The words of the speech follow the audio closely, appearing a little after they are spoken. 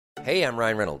Hey, I'm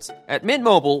Ryan Reynolds. At Mint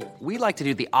Mobile, we like to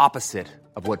do the opposite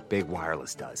of what Big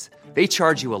Wireless does. They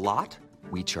charge you a lot,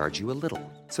 we charge you a little.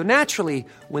 So naturally,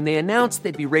 when they announced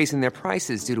they'd be raising their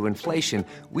prices due to inflation,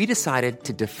 we decided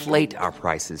to deflate our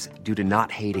prices due to not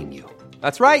hating you.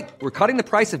 That's right. We're cutting the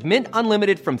price of Mint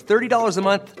Unlimited from $30 a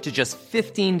month to just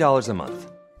 $15 a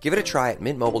month. Give it a try at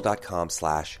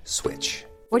mintmobile.com/switch.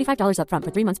 $45 up front for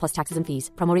 3 months plus taxes and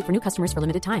fees. Promo rate for new customers for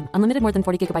limited time. Unlimited more than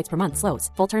 40 gigabytes per month. Slows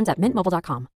full terms at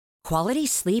mintmobile.com. Quality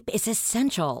sleep is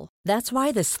essential. That's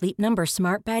why the Sleep Number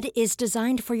Smart Bed is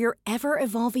designed for your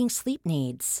ever-evolving sleep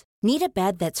needs. Need a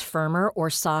bed that's firmer or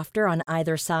softer on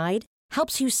either side?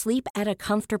 Helps you sleep at a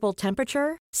comfortable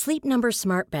temperature? Sleep Number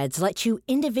Smart Beds let you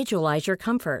individualize your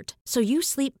comfort, so you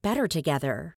sleep better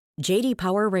together. J.D.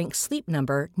 Power ranks Sleep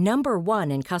Number number 1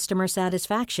 in customer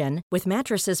satisfaction with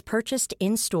mattresses purchased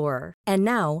in-store. And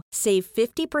now, save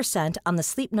 50% on the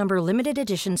Sleep Number Limited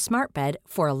Edition Smart Bed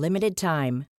for a limited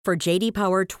time. For J.D.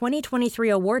 Power 2023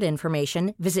 award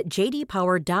information, visit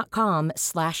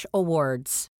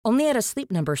jdpower.com/awards. Only at a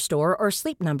Sleep Number store or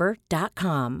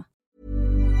sleepnumber.com.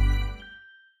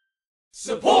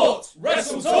 Support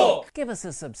Wrestle Talk! Give us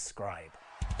a subscribe.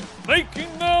 Making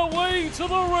their way to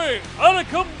the ring at a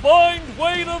combined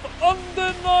weight of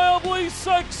undeniably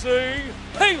sexy,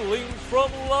 hailing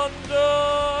from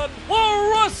London,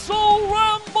 the Wrestle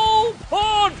Ramble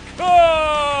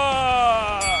Podcast!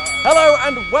 Hello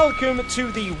and welcome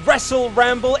to the Wrestle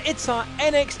Ramble. It's our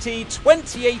NXT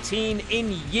 2018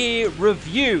 in-year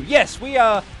review. Yes,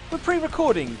 we're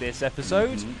pre-recording this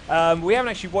episode. We haven't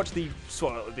actually watched the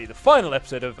final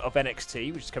episode of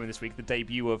NXT, which is coming this week, the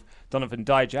debut of Donovan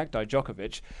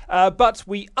Dijakovic. But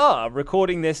we are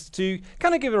recording this to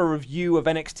kind of give a review of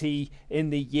NXT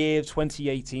in the year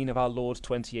 2018, of our Lord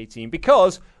 2018,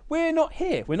 because we're not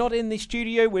here. We're not in the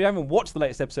studio. We haven't watched the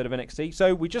latest episode of NXT,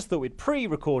 so we just thought we'd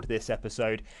pre-record this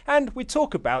episode and we'd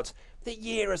talk about the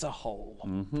year as a whole.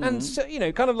 And so,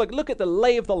 kind of like look at the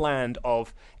lay of the land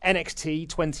of NXT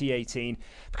 2018.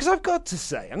 Because I've got to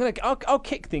say, I'll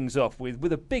kick things off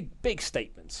with a big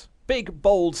statement. Big,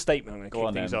 bold statement I'm going to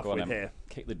kick things off with here.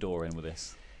 Kick the door in with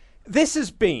this. This has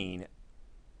been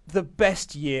the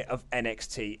best year of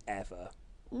NXT ever.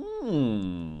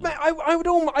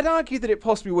 I'd argue that it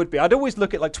possibly would be. I'd always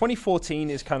look at 2014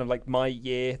 is kind of like my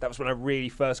year. That was when I really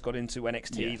first got into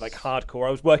NXT, like hardcore.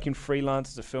 I was working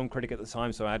freelance as a film critic at the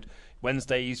time, so I had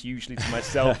Wednesdays usually to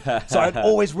myself. So I'd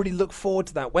always really look forward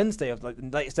to that Wednesday of the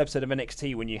latest episode of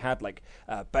NXT when you had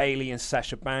Bayley and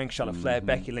Sasha Banks, Charlotte Flair,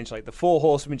 Becky Lynch, the four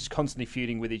horsemen just constantly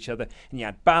feuding with each other. And you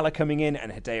had Balor coming in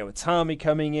and Hideo Itami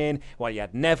coming in, while you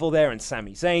had Neville there and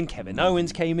Sami Zayn. Kevin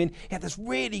Owens came in. You had this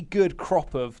really good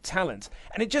crop of talent,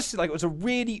 and it just it was a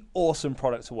really awesome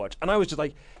product to watch. And I was just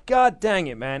like, God dang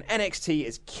it, man, NXT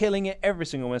is killing it every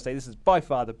single Wednesday. This is by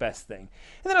far the best thing.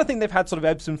 And then I think they've had sort of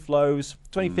ebbs and flows.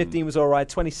 2015 was all right.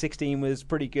 2016 was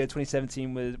pretty good.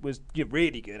 2017 was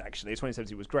really good, actually.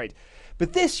 2017 was great.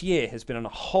 But this year has been on a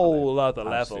whole other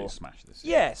level. Smash this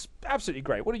year. Yes, absolutely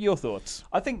great. What are your thoughts?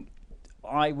 I think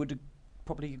I would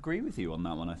probably agree with you on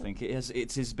that one. I think it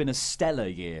has been a stellar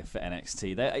year for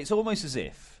NXT. It's almost as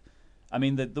if,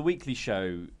 the weekly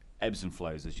show ebbs and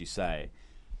flows, as you say.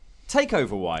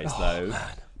 Takeover-wise, though,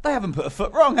 man, they haven't put a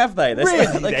foot wrong, have they?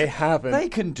 They haven't. They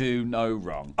can do no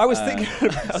wrong. I was thinking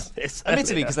about this.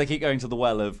 Admittedly, because they keep going to the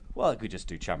well of, we could just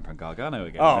do Ciampa and Gargano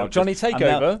again. Oh, Johnny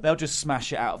Takeover. They'll just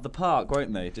smash it out of the park,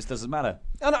 won't they? It just doesn't matter.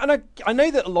 And I know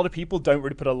that a lot of people don't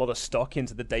really put a lot of stock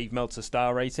into the Dave Meltzer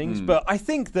star ratings, but I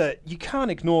think that you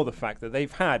can't ignore the fact that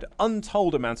they've had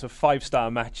untold amounts of 5-star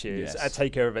matches at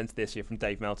TakeOver events this year from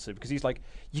Dave Meltzer, because he's like,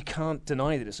 you can't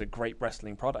deny that it's a great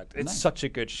wrestling product. It's such a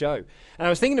good show. And I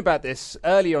was thinking about this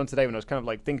earlier on today when I was kind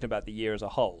of thinking about the year as a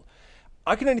whole.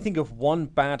 I can only think of one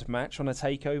bad match on a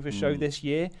TakeOver show this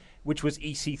year, which was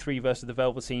EC3 versus the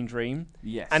Velveteen Dream.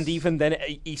 Yes. And even then,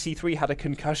 EC3 had a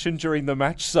concussion during the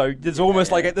match, so there's almost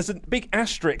there's a big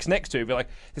asterisk next to it. But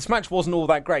this match wasn't all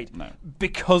that great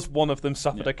because one of them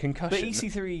suffered a concussion. But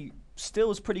EC3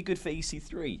 still is pretty good for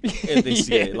EC3 this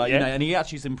year. And he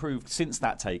actually has improved since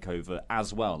that takeover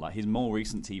as well. His more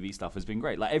recent TV stuff has been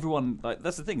great. Everyone,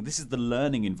 that's the thing. This is the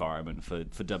learning environment for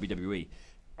WWE.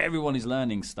 Everyone is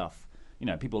learning stuff.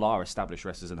 People are established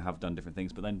wrestlers and have done different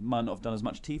things, but they might not have done as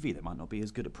much TV. They might not be as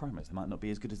good at promos. They might not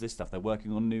be as good as this stuff. They're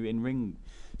working on new in-ring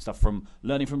stuff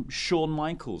learning from Shawn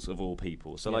Michaels, of all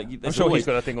people. So, I'm sure he's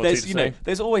got a thing or two to say.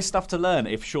 There's always stuff to learn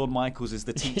if Shawn Michaels is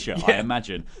the teacher, I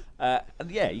imagine.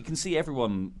 You can see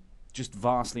everyone just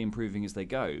vastly improving as they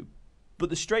go. But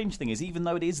the strange thing is, even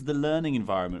though it is the learning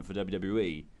environment for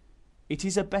WWE, it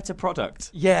is a better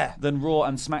product than Raw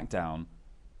and SmackDown.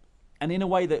 And in a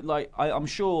way that, like, I'm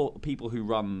sure people who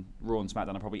run Raw and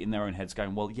SmackDown are probably in their own heads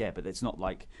going, well, yeah, but it's not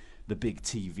like the big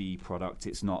TV product.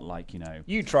 It's not like,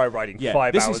 You try writing 5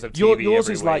 hours of TV yours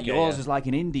every is week. like yours is like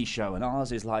an indie show, and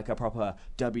ours is like a proper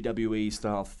WWE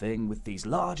style thing with these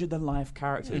larger than life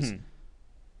characters.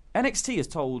 NXT has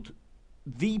told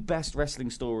the best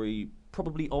wrestling story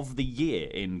probably of the year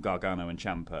in Gargano and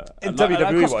Ciampa. In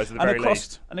WWE-wise, at the very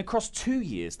least. And across 2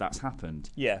 years, that's happened.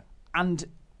 Yeah. And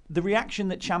the reaction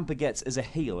that Ciampa gets as a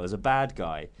heel, as a bad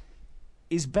guy,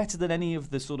 is better than any of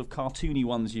the sort of cartoony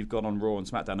ones you've got on Raw and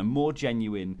SmackDown, and more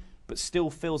genuine, but still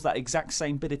feels that exact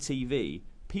same bit of TV.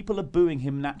 People are booing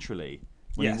him naturally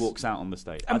when he walks out on the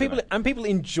stage. And people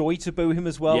enjoy to boo him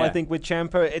as well, Yeah. I think, with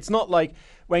Ciampa. It's not like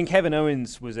when Kevin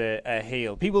Owens was a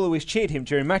heel. People always cheered him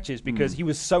during matches because he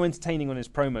was so entertaining on his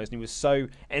promos and he was so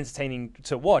entertaining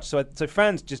to watch. So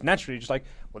fans just naturally just like,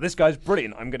 well, this guy's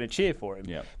brilliant. I'm going to cheer for him.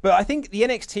 Yeah. But I think the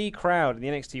NXT crowd and the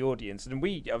NXT audience, and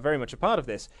we are very much a part of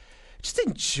this, just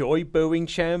enjoy booing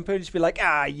Ciampa. Just be like,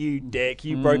 you dick,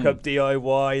 you broke up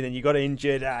DIY, then you got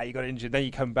injured, then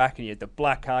you come back and you had the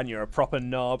black eye and you're a proper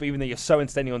knob. Even though you're so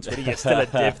entertaining on Twitter, you're still a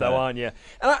div though, aren't you?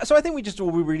 And so I think we just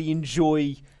all really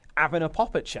enjoy having a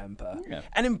pop at Ciampa. Yeah.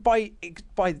 And then by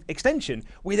extension,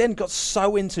 we then got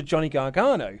so into Johnny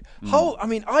Gargano.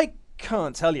 I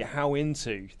can't tell you how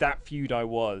into that feud I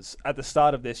was at the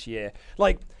start of this year.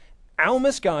 Like,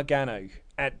 Almas Gargano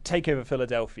at TakeOver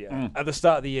Philadelphia at the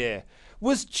start of the year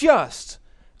was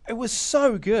it was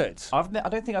so good. I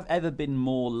don't think I've ever been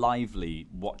more lively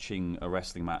watching a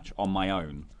wrestling match on my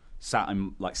own. Sat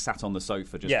on the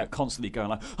sofa, just constantly going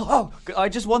like, "Oh, I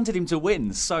just wanted him to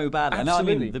win so bad."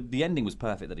 Absolutely. And I mean, the ending was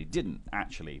perfect that he didn't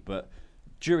actually, but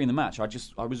during the match, I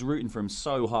was rooting for him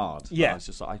so hard. Yeah, I was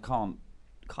just like, I can't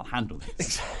handle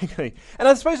this. Exactly. And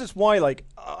I suppose it's why,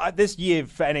 this year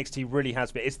for NXT really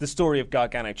has been. It's the story of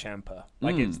Gargano Ciampa.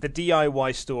 It's the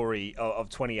DIY story of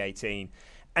 2018.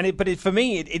 But for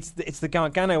me, it's the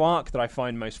Gargano arc that I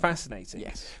find most fascinating.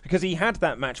 Yes. Because he had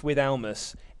that match with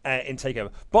Almas in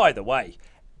TakeOver. By the way,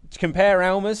 to compare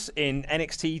Almas in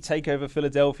NXT TakeOver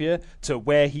Philadelphia to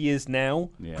where he is now,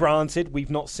 granted, we've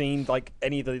not seen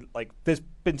any of the there's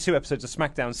been 2 episodes of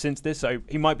SmackDown since this, so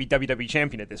he might be WWE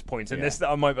champion at this point, and this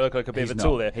I might look like a bit of a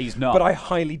tool there. He's not. But I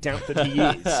highly doubt that he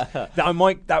is.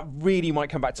 That really might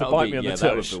come back to bite me on the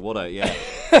tush. What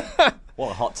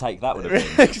a hot take that would have been.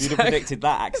 Exactly. You'd have predicted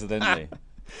that accidentally.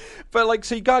 But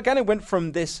so Gargano went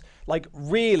from this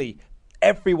really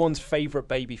everyone's favourite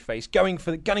babyface, gunning for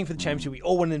the championship. We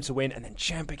all wanted him to win, and then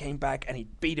Ciampa came back and he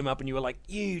beat him up, and you were like,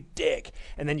 "You dick!"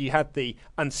 And then you had the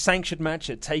unsanctioned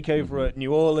match at TakeOver at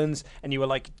New Orleans, and you were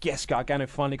like, "Yes, Gargano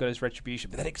finally got his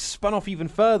retribution." But then it spun off even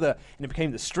further, and it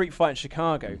became the street fight in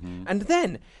Chicago. And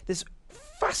then this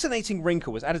fascinating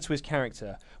wrinkle was added to his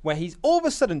character, where he's all of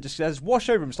a sudden just has wash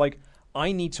over him. It's like,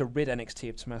 I need to rid NXT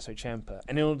of Tommaso Ciampa,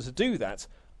 and in order to do that,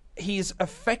 he's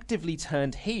effectively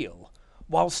turned heel,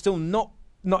 while still not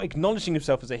acknowledging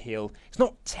himself as a heel. He's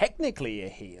not technically a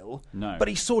heel, but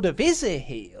he sort of is a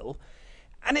heel.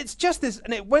 And it's just this,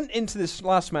 and it went into this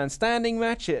last man standing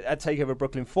match at TakeOver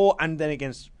Brooklyn 4, and then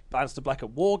against Aleister Black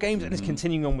at War Games, and it's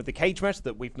continuing on with the cage match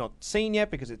that we've not seen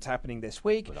yet because it's happening this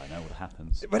week. But I know what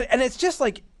happens. And it's just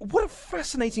what a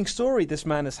fascinating story this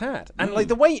man has had. And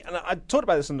the way, and I talked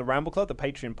about this on the Ramble Club, the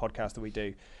Patreon podcast that we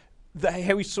do,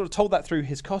 how he sort of told that through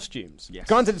his costumes. Yes.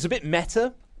 Granted, it's a bit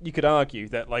meta. You could argue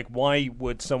that, why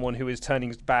would someone who is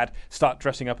turning bad start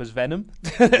dressing up as Venom?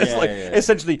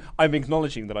 Essentially, I'm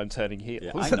acknowledging that I'm turning heel.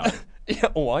 Yeah, I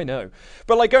know. I know.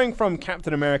 But going from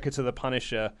Captain America to the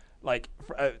Punisher,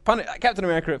 Captain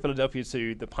America at Philadelphia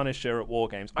to the Punisher at War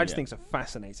Games, I just think it's a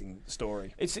fascinating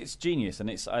story. It's genius,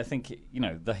 and I think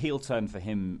the heel turn for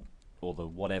him, or the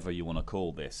whatever you want to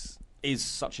call this, is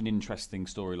such an interesting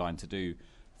storyline to do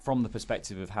from the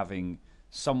perspective of having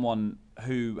someone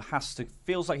who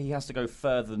feels like he has to go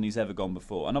further than he's ever gone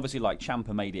before. And obviously,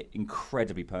 Ciampa made it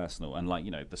incredibly personal, and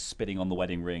the spitting on the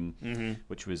wedding ring,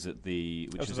 which was at the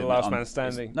Last Man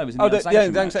Standing. It was in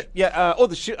the or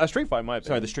the street fight might be.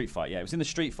 Sorry, the street fight. Yeah, it was in the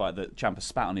street fight that Ciampa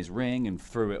spat on his ring and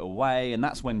threw it away, and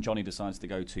that's when Johnny decides to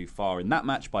go too far in that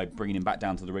match by bringing him back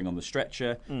down to the ring on the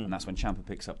stretcher, and that's when Ciampa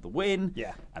picks up the win.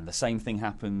 Yeah, and the same thing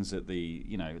happens at the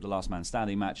the Last Man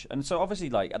Standing match, and so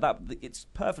obviously it's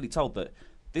perfectly told that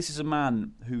this is a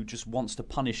man who just wants to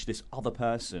punish this other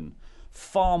person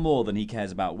far more than he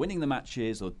cares about winning the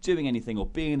matches or doing anything or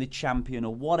being the champion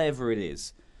or whatever it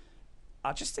is.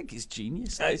 I just think it's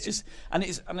genius.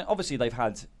 And obviously they've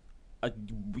had a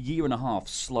year and a half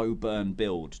slow burn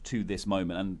build to this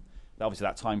moment, and obviously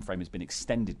that time frame has been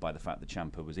extended by the fact that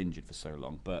Ciampa was injured for so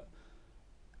long. But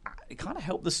it kind of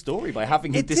helped the story by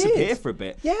having him It disappear did. for a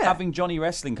bit. Yeah. Having Johnny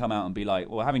Wrestling come out and be like,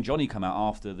 well, having Johnny come out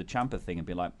after the Ciampa thing and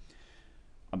be like,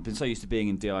 I've been so used to being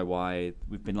in DIY,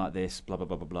 we've been like this, blah, blah,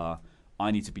 blah, blah, blah.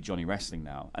 I need to be Johnny Wrestling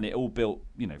now. And it all built,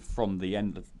 from the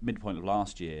midpoint of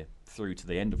last year through to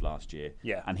the end of last year.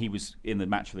 Yeah. And he was in the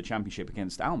match for the championship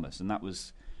against Almas, and that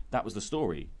was the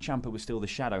story. Ciampa was still the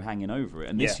shadow hanging over it.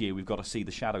 And this year we've got to see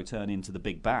the shadow turn into the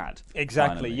big bad.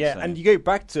 Exactly, finally, yeah. so. And you go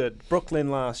back to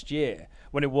Brooklyn last year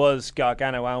when it was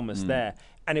Gargano Almas there.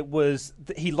 And it was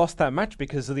he lost that match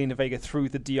because Zelina Vega threw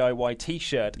the DIY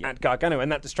T-shirt at Gargano,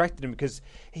 and that distracted him because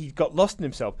he got lost in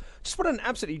himself. Just what an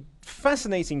absolutely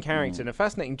fascinating character and a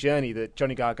fascinating journey that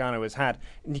Johnny Gargano has had.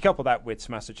 And you couple that with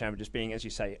Tommaso Ciampa just being, as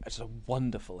you say, just a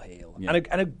wonderful heel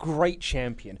and a great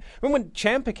champion. When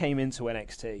Ciampa came into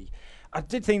NXT, I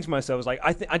did think to myself, I was like,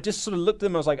 I just sort of looked at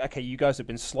them, I was like, okay, you guys have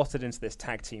been slotted into this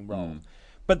tag team role.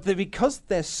 But because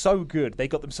they're so good, they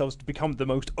got themselves to become the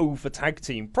most over tag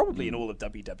team, probably in all of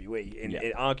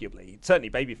WWE, arguably, certainly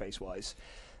babyface-wise.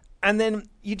 And then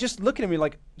you just look at him and you're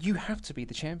like, you have to be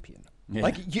the champion.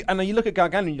 Yeah. And you look at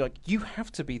Gargano and you're like, you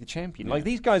have to be the champion. Yeah. Like,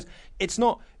 these guys, it's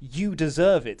not you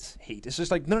deserve it, Heat. It's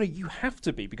just like, no, you have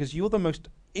to be, because you're the most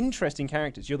interesting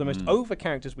characters. You're the most over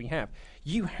characters we have.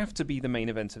 You have to be the main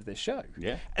event of this show.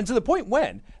 Yeah. And to the point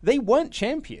when they weren't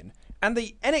champion, and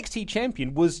the NXT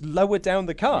champion was lower down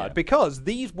the card because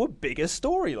these were bigger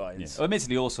storylines. Yeah. Well,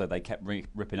 admittedly, also they kept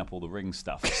ripping up all the ring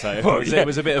stuff, so well, it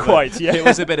was a bit of it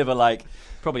was a bit of a like,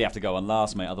 probably have to go on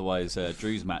last, mate. Otherwise,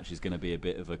 Drew's match is going to be a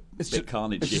bit of a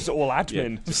carnage. It's just all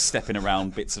admin, just stepping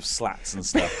around bits of slats and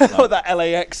stuff. Like that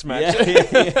LAX match.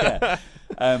 Yeah.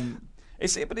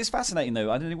 But it's fascinating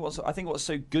though. I think what's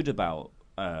so good about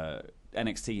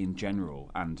NXT in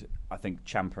general, and I think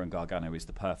Ciampa and Gargano is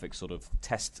the perfect sort of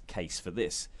test case for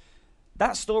this.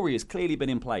 That story has clearly been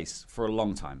in place for a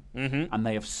long time, and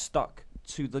they have stuck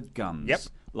to the guns.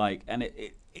 Yep. And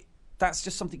that's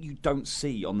just something you don't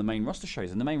see on the main roster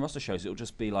shows. In the main roster shows, it'll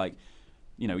just be like,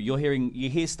 you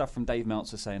hear stuff from Dave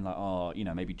Meltzer saying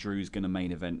like, maybe Drew's going to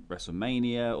main event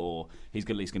WrestleMania, or he's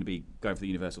at least going to be going for the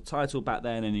Universal title back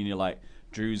then, and then you're like,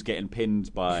 Drew's getting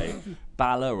pinned by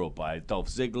Balor or by Dolph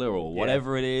Ziggler or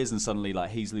whatever it is, and suddenly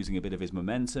like he's losing a bit of his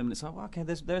momentum. And it's like, well, okay,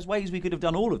 there's ways we could have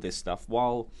done all of this stuff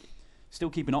while still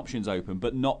keeping options open,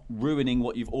 but not ruining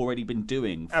what you've already been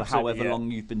doing for however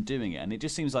long you've been doing it. And it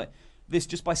just seems like this,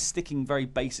 just by sticking very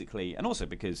basically, and also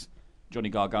because Johnny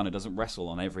Gargano doesn't wrestle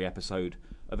on every episode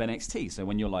of NXT. So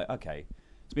when you're like, okay,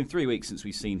 it's been 3 weeks since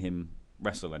we've seen him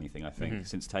wrestle anything, I think,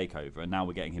 since TakeOver, and now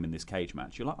we're getting him in this cage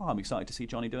match. You're like, I'm excited to see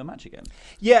Johnny do a match again.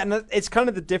 Yeah, and it's kind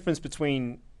of the difference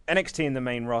between NXT and the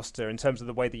main roster in terms of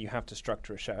the way that you have to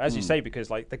structure a show. As you say,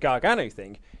 because like the Gargano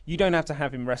thing, you don't have to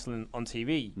have him wrestling on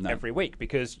TV every week,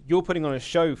 because you're putting on a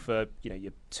show for,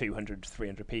 your 200,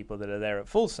 300 people that are there at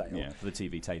Full Sail. Yeah, for the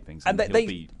TV tapings. And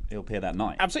he'll appear that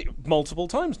night. Absolutely, multiple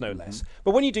times, no less.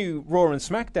 But when you do Raw and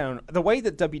SmackDown, the way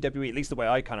that WWE, at least the way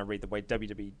I kind of read the way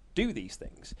WWE do these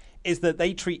things, is that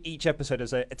they treat each episode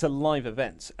as it's a live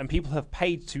event, and people have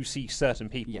paid to see certain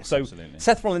people. Yes, so absolutely.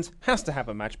 Seth Rollins has to have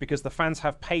a match because the fans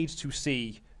have paid to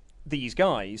see these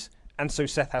guys, and so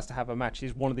Seth has to have a match.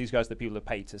 He's one of these guys that people have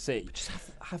paid to see. Just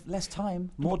have less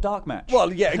time, more dark match.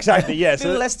 Well, yeah, exactly, yeah.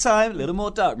 So less time, a little more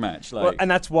dark match. Well,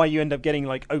 and that's why you end up getting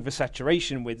like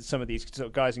oversaturation with some of these sort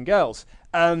of guys and girls.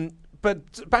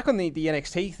 But back on the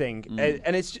NXT thing,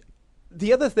 and it's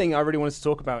the other thing I really wanted to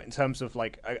talk about in terms of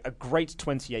like a great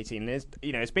 2018 is,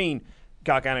 it's been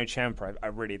Gargano Ciampa,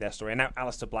 really their story. And now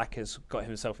Aleister Black has got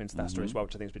himself into that story as well,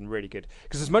 which I think has been really good.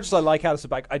 Because as much as I like Aleister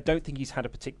Black, I don't think he's had a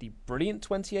particularly brilliant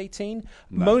 2018,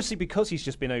 mostly because he's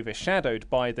just been overshadowed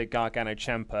by the Gargano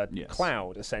Ciampa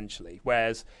cloud, essentially.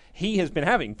 Whereas he has been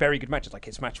having very good matches, like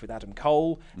his match with Adam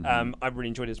Cole. I really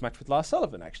enjoyed his match with Lars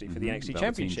Sullivan, actually, for the NXT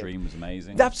Championship. Dream was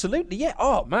amazing. Absolutely, yeah.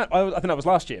 Oh, man, I think that was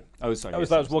last year. Oh, sorry.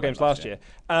 That was War Games last year.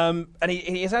 And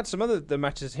he has had some other the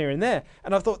matches here and there.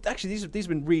 And I thought, actually, these have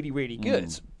been really, really good.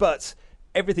 But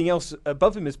everything else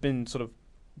above him has been sort of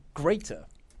greater.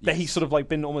 That he's sort of like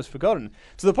been almost forgotten,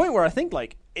 to the point where I think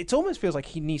like it almost feels like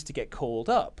he needs to get called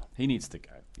up. He needs to go.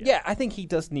 Yeah, I think he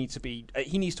does need to be.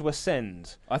 He needs to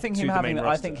ascend. I think him having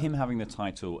the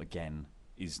title again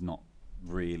is not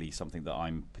really something that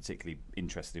I'm particularly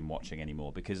interested in watching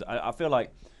anymore, because I feel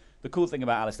like the cool thing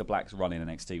about Aleister Black's run in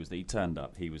NXT was that he turned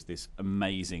up. He was this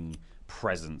amazing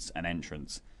presence and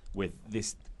entrance with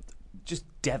this just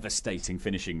devastating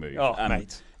finishing move. Oh, and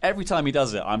mate. Every time he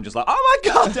does it, I'm just like, oh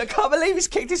my God, I can't believe he's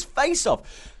kicked his face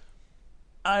off.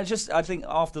 I think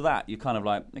after that, you're kind of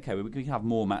like, okay, we can have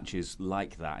more matches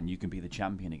like that, and you can be the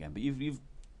champion again. But you've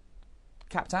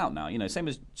capped out now. Same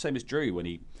as Drew when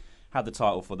he had the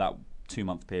title for that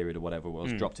 2-month period or whatever it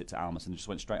was, dropped it to Almas and just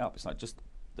went straight up. It's like,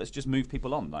 let's just move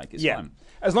people on. Like, it's fine.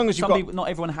 As long as you've got... Not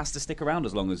everyone has to stick around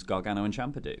as long as Gargano and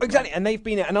Ciampa do. Exactly, and they've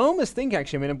been... And I almost think,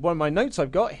 actually, I mean, one of my notes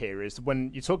I've got here is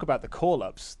when you talk about the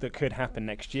call-ups that could happen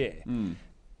next year,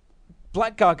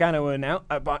 Black Gargano and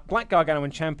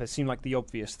Ciampa seem like the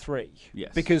obvious three.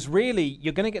 Yes. Because really,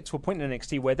 you're going to get to a point in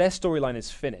NXT where their storyline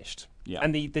is finished. Yeah.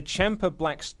 And the Ciampa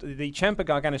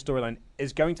Gargano storyline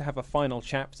is going to have a final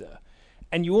chapter.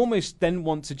 And you almost then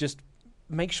want to just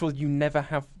make sure you never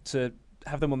have to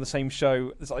have them on the same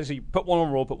show. So you put one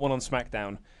on Raw, put one on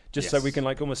SmackDown, just so we can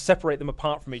like almost separate them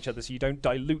apart from each other, so you don't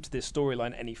dilute this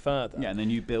storyline any further. Yeah, and then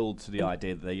you build to the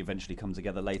idea that they eventually come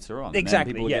together later on.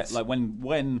 Exactly. And then people yes. get, like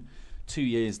when 2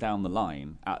 years down the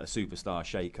line at a Superstar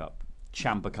Shake-Up,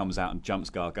 Ciampa comes out and jumps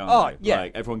Gargano. Oh, yeah.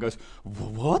 Like, everyone goes,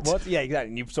 what? What? Yeah, exactly.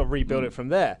 And you sort of rebuild it from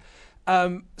there.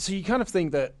 So you kind of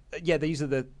think that these are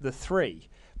the three.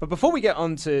 But before we get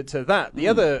on to that, the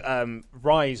other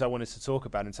rise I wanted to talk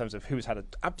about in terms of who's had an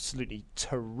absolutely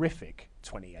terrific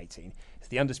 2018 is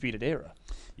the Undisputed Era.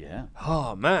 Yeah.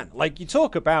 Oh, man. Like, you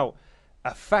talk about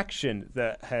a faction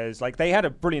that has, like, they had a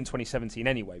brilliant 2017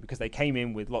 anyway, because they came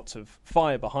in with lots of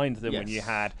fire behind them when you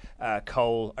had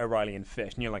Cole, O'Reilly, and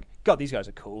Fish. And you're like, God, these guys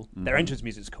are cool. Their entrance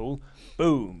music's cool.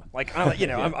 Boom. Like,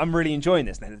 I'm really enjoying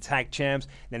this. And then the tag champs.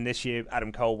 And then this year,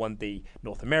 Adam Cole won the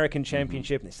North American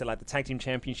Championship, and they still had the tag team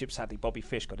championship. Sadly, Bobby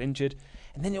Fish got injured.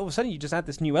 And then all of a sudden, you just add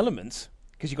this new element,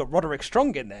 because you've got Roderick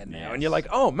Strong in there now, and you're like,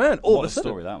 oh man, all what of a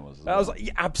sudden. What a story that was. I was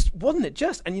like, wasn't it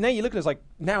just? And you look at it as like,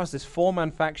 now as this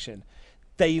 4-man faction,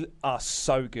 they are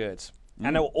so good.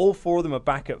 And all 4 of them are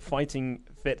back at Fighting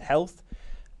Fit Health.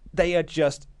 They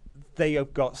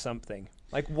have got something.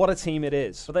 Like, what a team it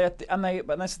is. But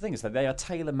that's the thing, is that they are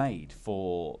tailor-made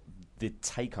for the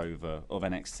takeover of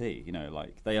NXT. You know,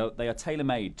 like they are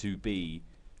tailor-made to be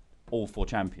all 4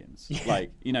 champions. Yeah.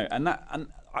 Like, you know,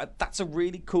 that's a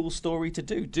really cool story to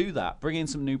do. Do that. Bring in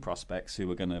some new prospects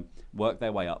who are going to work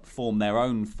their way up, form their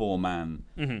own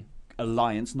 4-man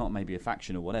alliance, not maybe a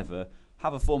faction or whatever.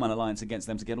 Have a 4-man alliance against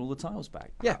them to get all the titles back.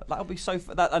 Yeah, that'll be so.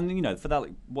 And you know, for that,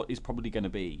 like, what is probably going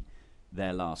to be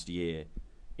their last year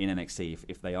in NXT,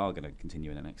 if they are going to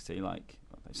continue in NXT, like.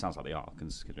 It sounds like they are,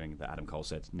 considering that Adam Cole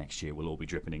said next year we'll all be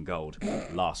dripping in gold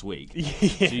last week.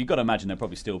 Yeah. So you've got to imagine they'll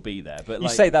probably still be there. But you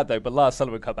say that, though, but Lars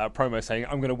Sullivan cut that promo saying,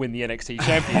 I'm going to win the NXT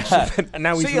Championship. And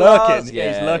now he's lurking.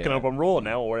 Yeah, he's lurking up on Raw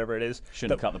now, or whatever it is.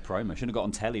 Shouldn't have cut the promo. Shouldn't have got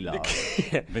on telly, Lars.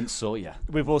 Vince saw you.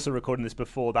 We've also recorded this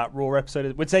before that Raw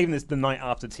episode. We're saving this the night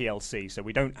after TLC, so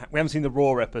we haven't seen the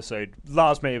Raw episode.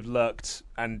 Lars may have lurked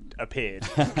and appeared.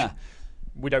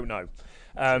 We don't know.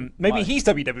 Maybe he's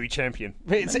WWE champion.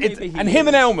 And him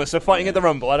and Almas are fighting at the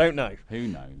Rumble. I don't know. Who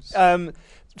knows?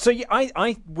 So yeah,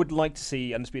 I would like to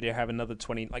see Undisputed have another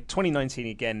 2019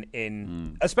 again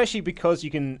in, especially because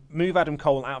you can move Adam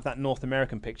Cole out of that North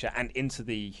American picture and into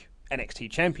the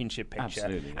NXT Championship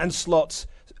picture, and slot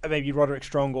maybe Roderick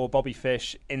Strong or Bobby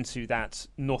Fish into that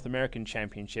North American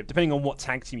Championship, depending on what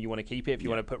tag team you want to keep it. If you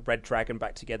want to put Red Dragon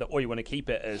back together, or you want to keep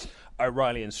it as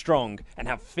O'Reilly and Strong and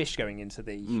have Fish going into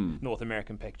the North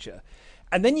American picture.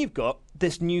 And then you've got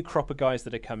this new crop of guys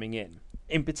that are coming in.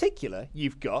 In particular,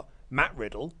 you've got Matt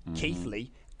Riddle, Keith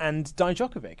Lee, and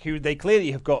Dijakovic, who they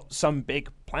clearly have got some big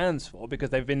plans for, because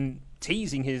they've been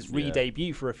teasing his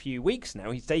re-debut for a few weeks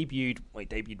now. He debuted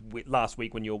last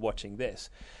week when you're watching this.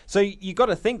 So you got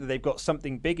to think that they've got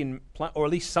something big in plan, or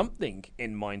at least something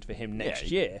in mind for him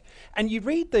next year. And you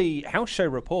read the house show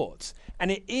reports, and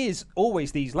it is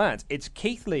always these lads. It's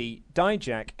Keith Lee,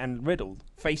 Dijak, and Riddle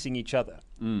facing each other.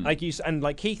 Like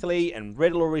Keith Lee and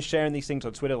Riddle are always sharing these things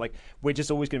on Twitter, like, we're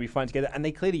just always going to be fighting together, and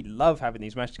they clearly love having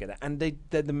these matches together, and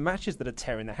they're the matches that are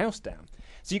tearing the house down.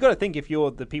 So you've got to think, if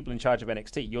you're the people in charge of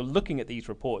NXT, you're looking at these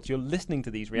reports, you're listening to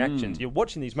these reactions, you're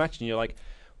watching these matches, and you're like,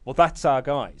 well, that's our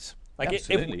guys. Like,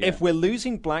 if we're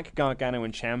losing Black, Gargano,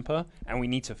 and Ciampa, and we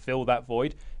need to fill that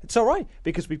void, it's all right,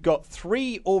 because we've got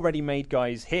 3 already made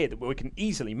guys here that we can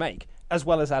easily make, as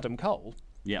well as Adam Cole.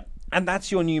 Yeah. And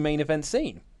that's your new main event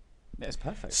scene. It's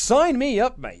perfect. Sign me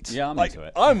up, mate. Yeah, I'm into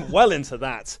it. I'm well into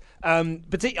that.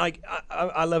 But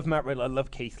I love Matt Riddle. I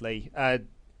love Keith Lee.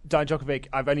 Dijakovic,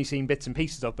 I've only seen bits and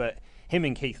pieces of, but him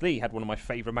and Keith Lee had one of my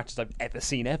favourite matches I've ever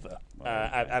seen ever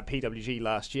at PWG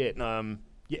last year.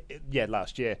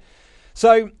 Last year.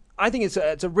 So I think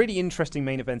it's a really interesting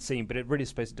main event scene, but it really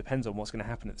depends on what's going to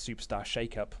happen at the Superstar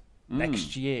Shake-Up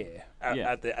next year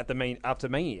after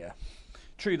Mania.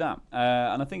 True that,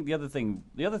 and I think the other thing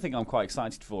I'm quite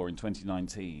excited for in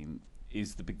 2019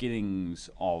 is the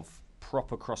beginnings of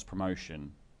proper cross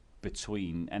promotion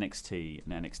between NXT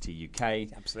and NXT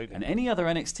UK, absolutely, and any other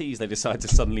NXTs they decide to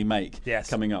suddenly make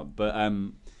coming up. But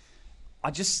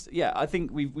I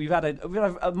think we've had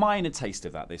a minor taste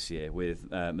of that this year with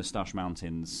Moustache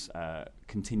Mountain's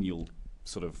continual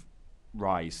sort of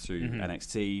rise through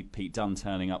NXT. Pete Dunne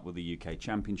turning up with the UK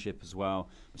Championship as well.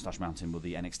 Moustache Mountain with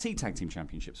the NXT Tag Team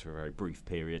Championships for a very brief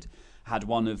period. Had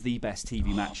one of the best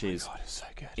TV matches so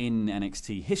good. in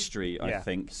NXT history, I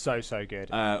think. So good.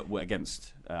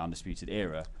 Against Undisputed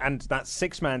Era. And that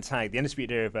 6-man tag, the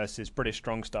Undisputed Era versus British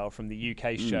Strong Style from the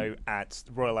UK show at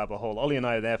Royal Albert Hall. Ollie and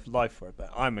I are there for live for it,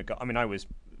 but I was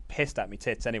pissed at me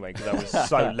tits anyway because I was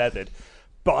so leathered.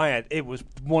 But it was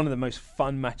one of the most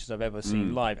fun matches I've ever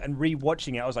seen live. And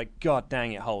re-watching it, I was like, God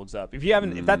dang, it holds up.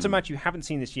 If that's a match you haven't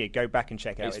seen this year, go back and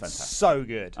check it out. It's so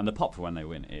good. And the pop for when they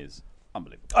win is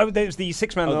unbelievable. Oh, there's the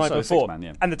 6-man the night before. 6-man,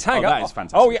 yeah. And the tag. that is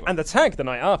fantastic. Oh, yeah, and the tag the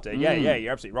night after. Yeah,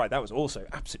 you're absolutely right. That was also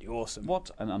absolutely awesome.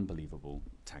 What an unbelievable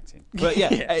tag team. But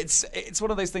yeah, it's one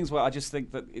of those things where I just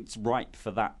think that it's ripe for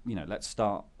that. Let's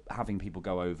start having people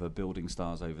go over, building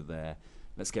stars over there.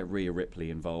 Let's get Rhea Ripley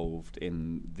involved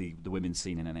in the women's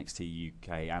scene in NXT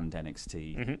UK and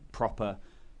NXT proper.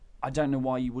 I don't know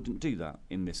why you wouldn't do that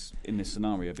in this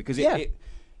scenario because it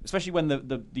especially when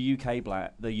the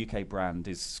UK brand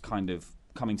is kind of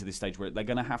coming to this stage where they're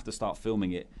going to have to start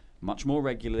filming it much more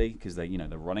regularly because they're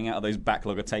running out of those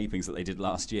backlog of tapings that they did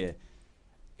last year.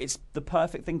 It's the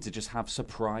perfect thing to just have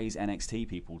surprise NXT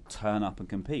people turn up and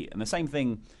compete. And the same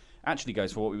thing actually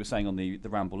goes for what we were saying on the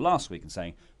Ramble last week and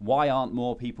saying, why aren't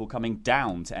more people coming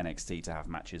down to NXT to have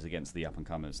matches against the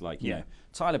up-and-comers? Like, you know,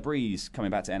 Tyler Breeze coming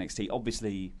back to NXT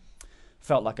obviously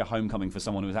felt like a homecoming for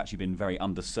someone who has actually been very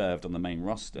underserved on the main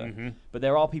roster. But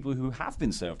there are people who have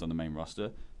been served on the main roster,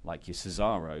 like your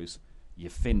Cesaros, your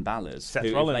Finn Balor's,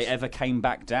 who, if they ever came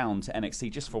back down to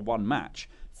NXT just for one match,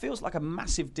 feels like a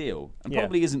massive deal and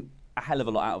probably isn't a hell of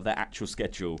a lot out of their actual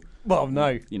schedule. Well,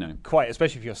 no, quite,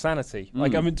 especially for your sanity.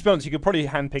 Like, I mean, to be honest, you could probably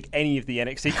handpick any of the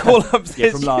NXT call-ups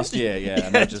from last year,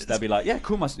 and they'll be like,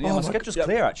 cool, my schedule's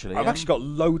clear, actually. I've actually got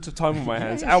loads of time on my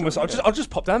hands. I'll just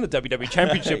pop down the WWE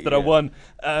Championship that I won,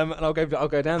 and I'll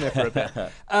go down there for a bit.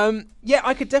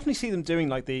 I could definitely see them doing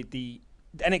like the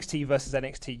NXT versus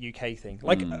NXT UK thing.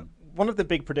 Like, one of the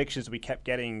big predictions we kept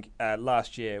getting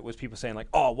last year was people saying like,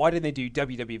 why didn't they do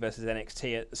WWE versus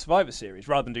NXT at the Survivor Series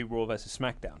rather than do Raw versus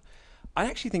SmackDown? I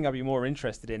actually think I'd be more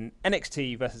interested in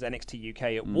NXT versus NXT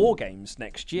UK at War Games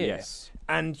next year. Yes.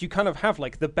 And you kind of have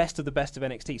like the best of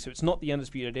NXT, so it's not the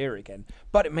Undisputed Era again,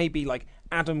 but it may be like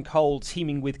Adam Cole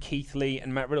teaming with Keith Lee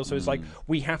and Matt Riddle. So it's like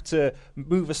we have to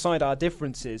move aside our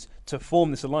differences to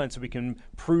form this alliance so we can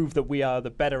prove that we are the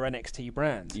better NXT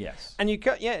brand. Yes. And you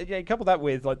couple that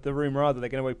with like the rumor are that they're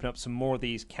going to open up some more of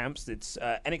these camps. It's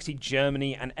NXT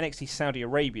Germany and NXT Saudi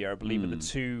Arabia, I believe, are the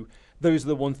two. Those are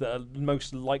the ones that are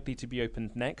most likely to be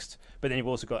opened next. But then you've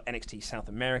also got NXT South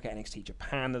America, NXT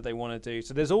Japan that they want to do.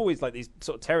 So there's always like these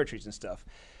sort of territories and stuff.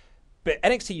 But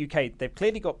NXT UK, they've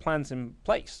clearly got plans in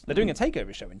place. They're doing a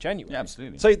takeover show in January. Yeah,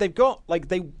 absolutely. So they've got like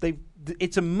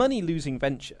it's a money losing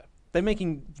venture. They're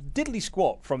making diddly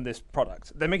squat from this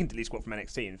product. They're making diddly squat from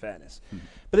NXT, in fairness.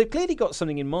 But they've clearly got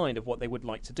something in mind of what they would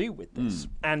like to do with this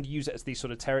and use it as these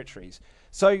sort of territories.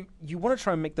 So you want to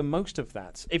try and make the most of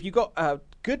that. If you've got a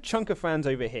good chunk of fans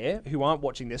over here who aren't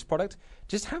watching this product,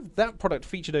 just have that product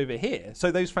featured over here. So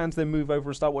those fans then move over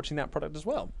and start watching that product as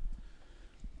well.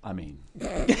 I mean, we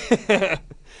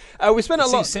spent a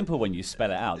lot. It's simple when you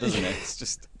spell it out, doesn't it? It's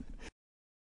just.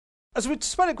 As we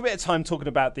spent a bit of time talking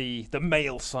about the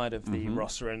male side of the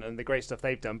roster and the great stuff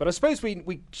they've done, but I suppose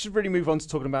we should really move on to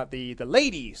talking about the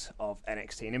ladies of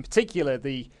NXT, and in particular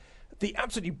the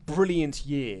absolutely brilliant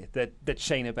year that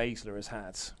Shayna Baszler has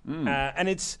had.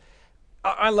 And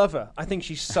I love her. I think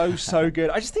she's so good.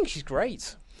 I just think she's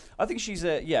great. I think she's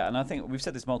and I think we've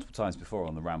said this multiple times before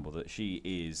on the Ramble that she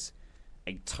is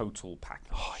a total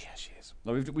package. Oh yeah, she is.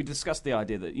 We discussed the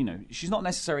idea that she's not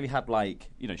necessarily had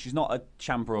she's not a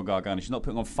Ciampa or Gargano. She's not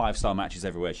putting on 5-star matches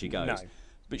everywhere she goes. No.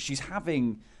 But she's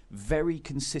having very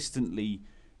consistently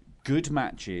good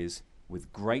matches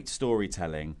with great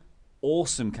storytelling,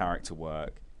 awesome character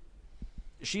work.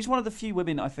 She's one of the few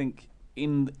women I think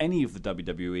in any of the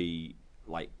WWE,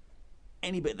 like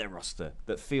any bit of their roster,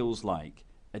 that feels like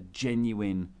a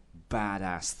genuine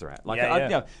badass threat.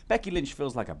 Like Becky Lynch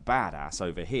feels like a badass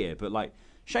over here, but like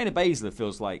Shayna Baszler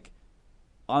feels like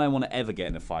I don't want to ever get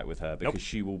in a fight with her because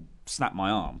she will snap my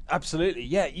arm. Absolutely,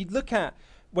 yeah. You'd look at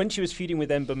when she was feuding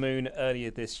with Ember Moon earlier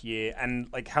this year and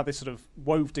like how they sort of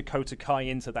wove Dakota Kai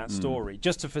into that story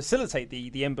just to facilitate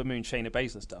the Ember Moon Shayna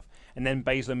Baszler stuff. And then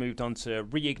Baszler moved on to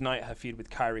reignite her feud with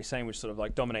Kairi Sane, which sort of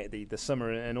like dominated the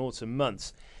summer and autumn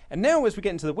months. And now, as we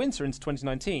get into the winter, into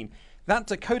 2019, that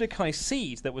Dakota Kai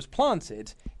seed that was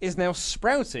planted is now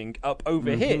sprouting up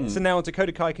over here. So now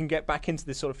Dakota Kai can get back into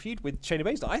this sort of feud with Shayna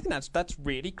Baszler. I think that's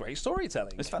really great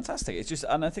storytelling. It's fantastic. It's just,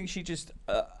 and I think she just.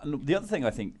 And the other thing I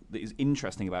think that is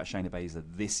interesting about Shayna Baszler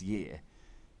this year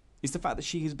is the fact that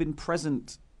she has been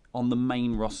present on the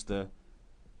main roster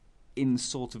in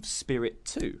sort of spirit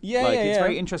too. It's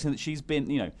very interesting that she's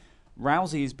been,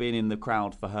 Rousey has been in the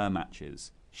crowd for her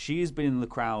matches. She has been in the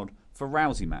crowd for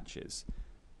Rousey matches.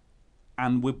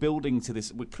 And we're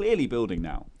clearly building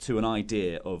now to an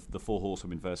idea of the 4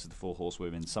 horsewomen versus the 4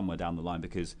 horsewomen somewhere down the line,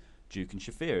 because Duke and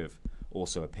Shafir have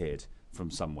also appeared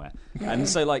from somewhere. And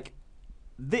so,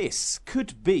 this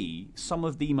could be some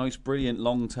of the most brilliant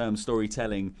long-term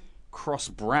storytelling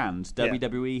cross-brand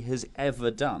WWE has ever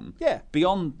done. Yeah.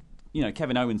 Beyond,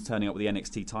 Kevin Owens turning up with the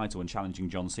NXT title and challenging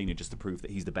John Cena just to prove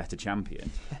that he's the better champion.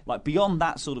 Beyond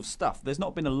that sort of stuff, there's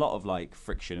not been a lot of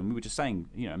friction. And we were just saying,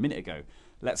 a minute ago,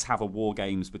 let's have a War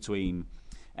Games between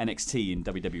NXT and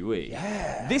WWE.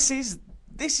 Yeah. This is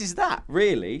that,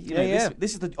 really.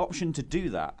 This is the option to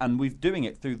do that. And we're doing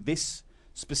it through this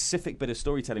specific bit of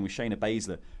storytelling with Shayna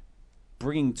Baszler,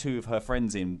 bringing 2 of her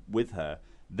friends in with her.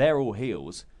 They're all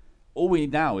heels. All we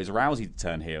need now is Rousey to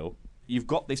turn heel. You've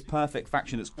got this perfect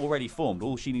faction that's already formed.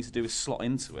 All she needs to do is slot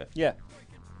into it. Yeah.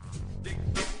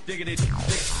 Diggity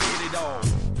dog.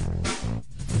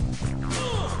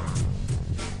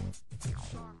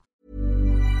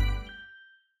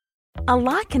 A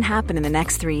lot can happen in the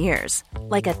next 3 years.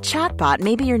 Like a chatbot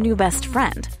may be your new best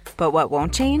friend. But what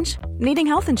won't change? Needing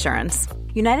health insurance.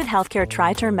 United Healthcare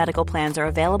Tri-Term Medical Plans are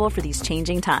available for these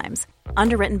changing times.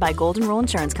 Underwritten by Golden Rule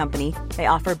Insurance Company, they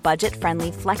offer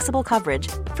budget-friendly, flexible coverage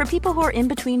for people who are in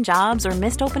between jobs or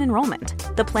missed open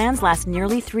enrollment. The plans last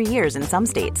nearly 3 years in some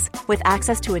states, with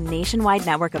access to a nationwide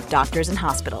network of doctors and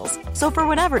hospitals. So for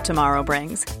whatever tomorrow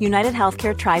brings, United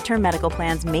Healthcare Tri-Term Medical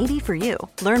Plans may be for you.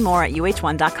 Learn more at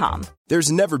uh1.com.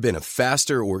 There's never been a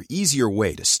faster or easier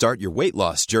way to start your weight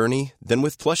loss journey than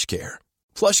with PlushCare.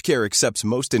 PlushCare accepts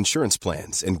most insurance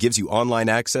plans and gives you online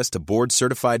access to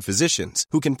board-certified physicians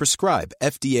who can prescribe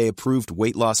FDA-approved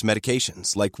weight loss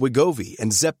medications like Wegovy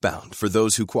and Zepbound for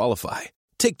those who qualify.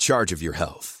 Take charge of your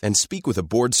health and speak with a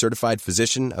board-certified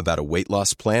physician about a weight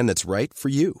loss plan that's right for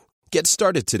you. Get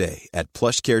started today at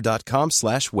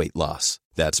plushcare.com/weight loss.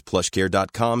 That's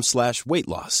plushcare.com/weight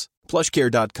loss.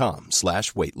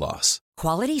 plushcare.com/weight loss.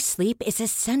 Quality sleep is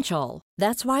essential.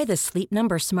 That's why the Sleep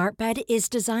Number Smart Bed is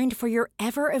designed for your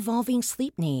ever-evolving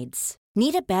sleep needs.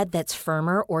 Need a bed that's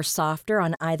firmer or softer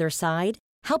on either side?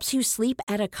 Helps you sleep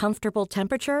at a comfortable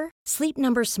temperature? Sleep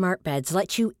Number Smart Beds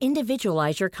let you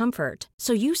individualize your comfort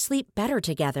so you sleep better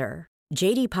together.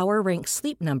 J.D. Power ranks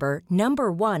Sleep Number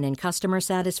 #1 in customer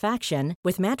satisfaction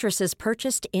with mattresses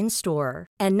purchased in-store.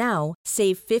 And now,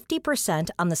 save 50%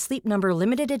 on the Sleep Number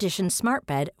Limited Edition Smart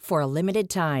Bed for a limited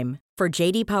time. For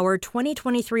J.D. Power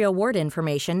 2023 award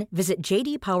information, visit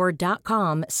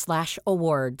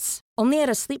jdpower.com/awards. Only at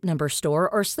a Sleep Number store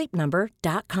or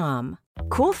sleepnumber.com.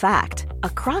 Cool fact, a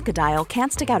crocodile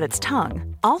can't stick out its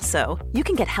tongue. Also, you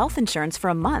can get health insurance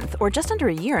for a month or just under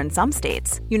a year in some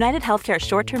states. United Healthcare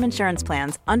short-term insurance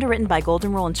plans, underwritten by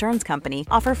Golden Rule Insurance Company,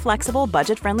 offer flexible,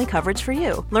 budget-friendly coverage for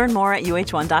you. Learn more at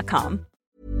uh1.com.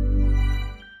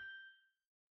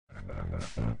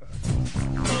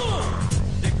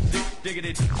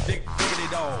 Diggity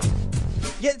dog.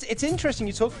 Yeah, it's interesting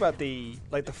you talk about the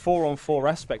 4-on-4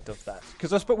 aspect of that,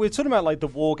 because I suppose we're talking about the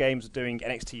War Games doing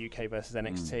NXT UK versus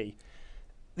NXT.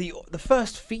 The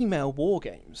first female War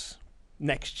Games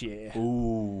next year.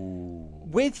 Ooh.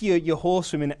 With your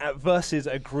horsewomen versus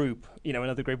a group,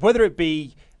 another group, whether it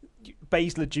be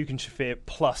Baszler, Duke and Shafir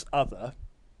plus other,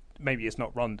 maybe it's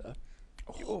not Ronda.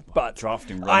 But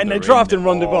drafting Ronda. I know drafting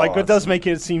Ronda, but it does make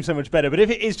it seem so much better. But if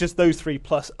it is just those 3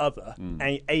 plus other,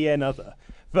 AN other,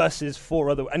 versus 4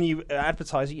 other, and you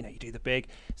advertise, you do the big,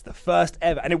 it's the first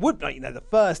ever, and it would, the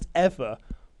first ever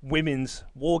women's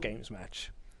War Games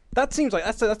match. That seems like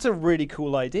that's a really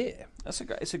cool idea. It's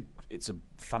a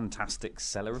fantastic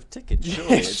seller of tickets.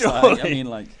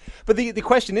 Surely. But the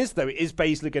question is though, is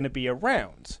Baszler going to be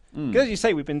around? Because as you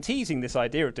say, we've been teasing this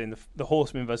idea of doing the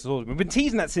Horsemen versus Horsemen. We've been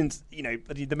teasing that since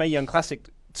the Mae Young Classic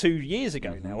 2 years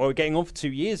ago now, or getting on for 2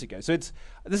 years ago. So this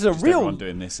is a real everyone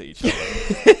doing this at each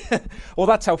other. Well,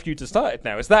 that's how feuds have started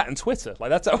now. It's that and Twitter.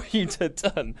 That's how feuds are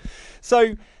done.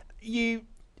 So if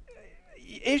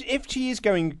she is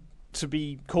going to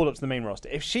be called up to the main roster,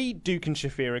 if Duke and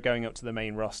Shafir are going up to the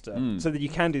main roster, so that you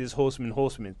can do this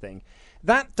horsewomen thing,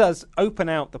 that does open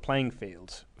out the playing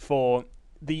field for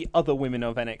the other women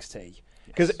of NXT.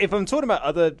 Because if I'm talking about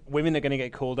other women that are going to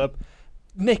get called up,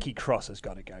 Nikki Cross has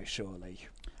got to go, surely.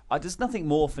 there's nothing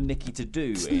more for Nikki to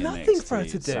do. There's in nothing NXT, for her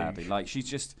to do. Sadly, like she's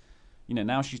just,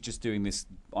 now she's just doing this.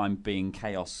 I'm being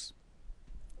chaos.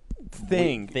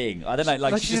 Thing. I don't know.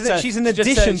 Like she's an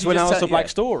addition to an Aleister Black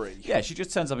story. Yeah, she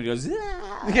just turns up and goes,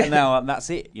 and now that's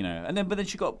it, But then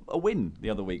she got a win the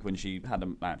other week when she had a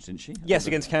match, didn't she? Yes,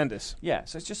 against Candice. Yeah,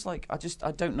 so it's just like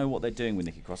I don't know what they're doing with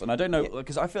Nikki Cross, and I don't know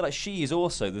because I feel like she is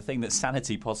also the thing that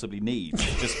Sanity possibly needs.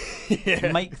 Just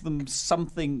make them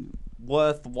something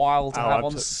worthwhile to have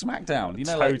on SmackDown.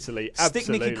 Totally, stick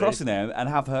Nikki Cross in there and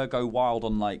have her go wild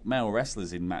on like male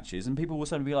wrestlers in matches, and people will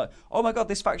suddenly be like, "Oh my god,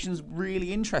 this faction's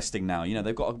really interesting now."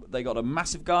 They've got a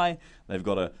massive guy, they've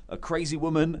got a crazy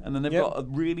woman, and then they've got a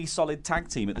really solid tag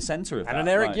team at the center of that. And an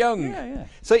Eric Young. Yeah.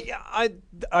 So I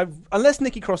unless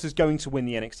Nikki Cross is going to win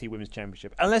the NXT Women's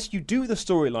Championship, unless you do the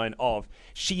storyline of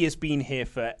she has been here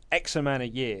for X amount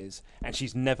of years and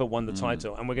she's never won the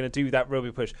title, and we're going to do that real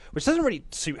big push, which doesn't really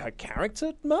suit her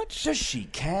character much. Does she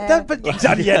care?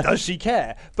 Exactly, yeah, does she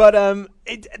care? But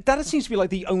that seems to be like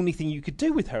the only thing you could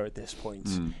do with her at this point.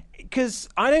 Because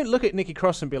I don't look at Nikki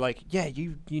Cross and be like, yeah,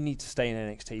 you need to stay in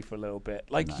NXT for a little bit.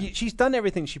 Like, she's done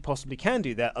everything she possibly can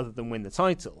do there other than win the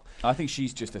title. I think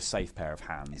she's just a safe pair of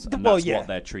hands, and that's what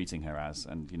they're treating her as.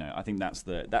 And, I think that's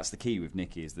the key with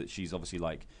Nikki is that she's obviously,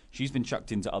 like, she's been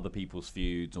chucked into other people's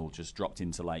feuds or just dropped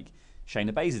into, like,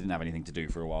 Shayna Baszler didn't have anything to do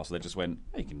for a while, so they just went,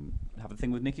 hey, you can have a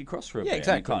thing with Nikki Cross for a bit.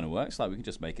 Exactly. And it kind of works. Like, we can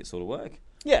just make it sort of work.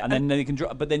 Yeah. And then you can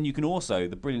drop, but then you can also,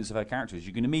 the brilliance of her character is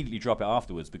you can immediately drop it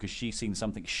afterwards because she's seen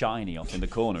something shiny off in the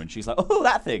corner and she's like, oh,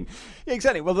 that thing. Yeah,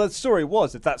 exactly. Well, the story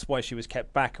was that's why she was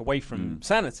kept back away from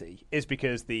Sanity, is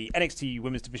because the NXT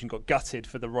Women's Division got gutted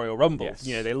for the Royal Rumble. Yes.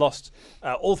 They lost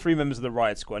all 3 members of the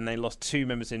Riot Squad, and they lost 2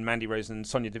 members in Mandy Rose and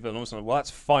Sonya Deville. And also, well,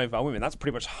 that's 5 of our women. That's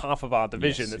pretty much half of our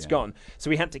division that's gone. So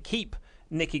we had to keep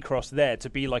Nikki Cross there to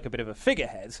be like a bit of a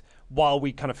figurehead while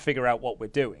we kind of figure out what we're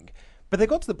doing. But they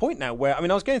got to the point now where, I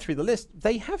was going through the list,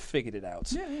 they have figured it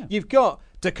out. Yeah. You've got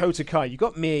Dakota Kai, you've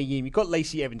got Mia Yim, you've got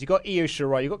Lacey Evans, you've got Io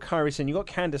Shirai, you've got Kairi Sane, you've got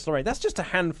Candice LeRae. That's just a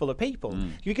handful of people.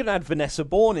 You could add Vanessa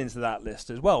Bourne into that list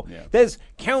as well. Yeah. There's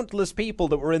countless people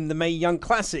that were in the Mae Young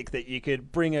Classic that you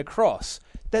could bring across.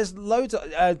 There's loads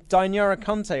of Dainara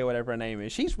Conte or whatever her name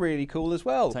is. She's really cool as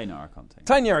well.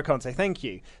 Tainara Conte, thank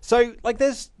you. So,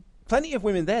 there's plenty of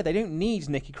women there. They don't need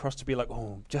Nikki Cross to be like,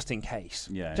 oh, just in case.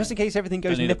 Yeah. Just in case everything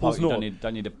goes nipples north.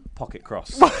 Don't need a pocket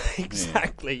cross.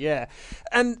 Exactly, yeah.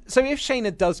 And so if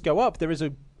Shayna does go up, there is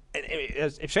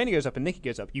if Shayna goes up and Nikki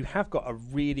goes up, you have got a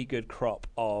really good crop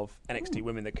of NXT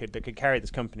women that could carry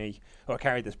this company or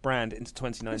carry this brand into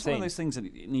 2019. It's one of those things that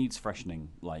it needs freshening.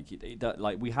 Like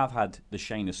we have had the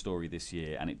Shayna story this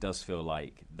year, and it does feel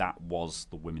like that was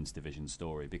the women's division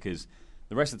story because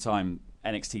the rest of the time,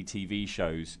 NXT TV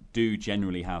shows do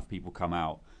generally have people come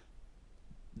out,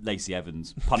 Lacey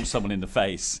Evans, punch someone in the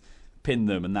face, pin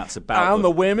them, and that's about the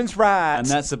women's rights. And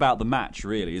that's about the match,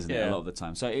 really, isn't it, a lot of the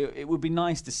time? So it would be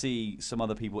nice to see some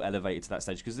other people elevated to that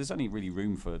stage because there's only really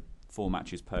room for 4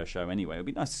 matches per show anyway. It would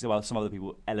be nice to see some other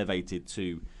people elevated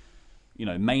to,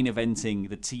 main eventing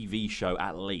the TV show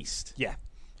at least. Yeah.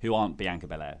 Who aren't Bianca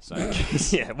Belair. So.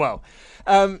 Yeah, well,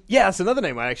 that's another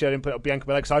name. I didn't put up Bianca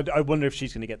Belair because I wonder if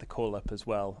she's going to get the call up as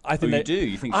well. I think you do?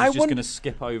 You think she's just going to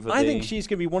skip over? I think she's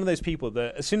going to be one of those people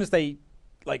that as soon as they've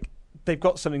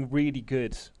got something really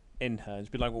good in her, it's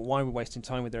be like, well, why are we wasting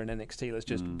time with her in NXT? Let's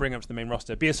just bring her up to the main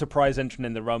roster, be a surprise entrant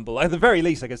in the Rumble. At the very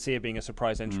least, I could see her being a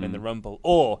surprise entrant in the Rumble,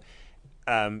 or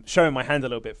showing my hand a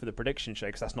little bit for the prediction show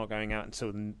because that's not going out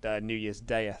until New Year's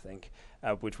Day, I think,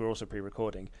 which we're also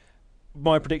pre-recording.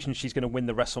 My prediction: she's going to win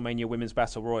the WrestleMania Women's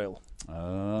Battle Royal.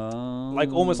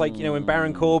 Almost like when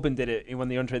Baron Corbin did it, he won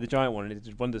the Andre the Giant one, and it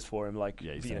did wonders for him.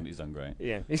 He's done great.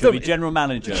 Yeah, he's going to be general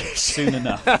manager soon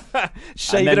enough.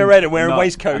 Shaving her head and wearing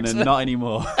waistcoats. And then not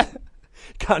anymore.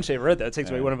 Can't shave her head though; it takes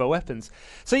away one of her weapons.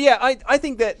 So yeah, I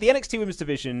think that the NXT Women's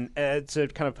Division, to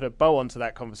kind of put a bow onto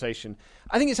that conversation,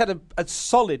 I think it's had a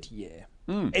solid year.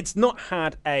 It's not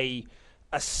had a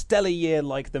stellar year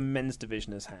like the men's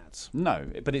division has had. No,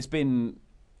 but it's been,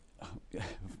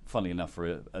 funnily enough,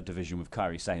 for a division with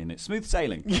Kairi Sane in it, smooth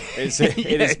sailing.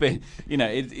 It has been,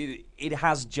 it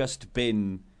has just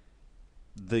been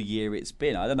the year it's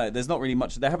been. I don't know, there's not really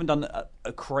much. They haven't done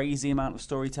a crazy amount of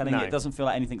storytelling. No. It doesn't feel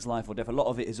like anything's life or death. A lot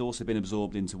of it has also been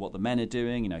absorbed into what the men are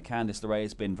doing. Candice LeRae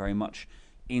has been very much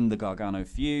in the Gargano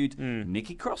feud.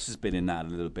 Nikki Cross has been in that a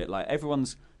little bit. Like,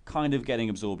 everyone's kind of getting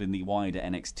absorbed in the wider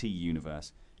NXT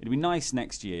universe. It'd be nice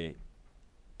next year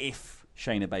if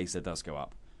Shayna Baszler does go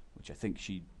up, which I think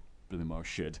she blooming well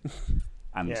should.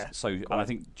 And I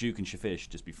think Duke and Shafir should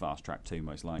just be fast tracked too,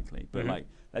 most likely. But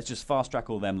let's just fast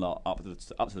track all them lot up to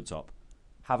the top.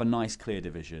 Have a nice clear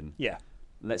division. Yeah.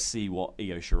 let's see what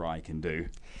Io Shirai can do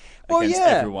Well, against yeah.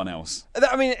 everyone else.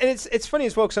 I mean, and it's funny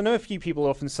as well because I know a few people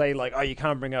often say like, "Oh, you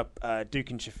can't bring up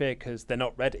Duke and Shafir because they're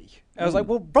not ready." I was like,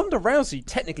 "Well, Ronda Rousey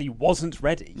technically wasn't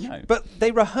ready, No. but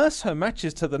they rehearse her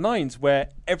matches to the nines, where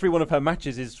every one of her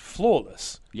matches is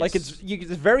flawless. Yes. Like it's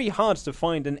very hard to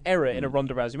find an error in a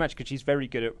Ronda Rousey match because she's very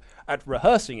good at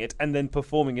rehearsing it and then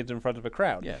performing it in front of a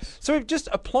crowd. Yes. So we've just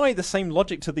applied the same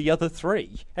logic to the other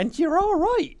three, and you're all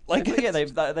right. Like, Yeah,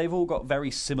 they've all got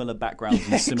very similar backgrounds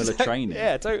and similar training.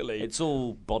 Yeah, totally. It's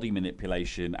all body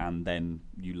manipulation, and then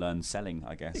you learn selling,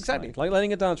 I guess. Exactly, like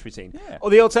learning a dance routine. Yeah. Or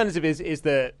the alternative is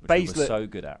the Which we were Baszler. so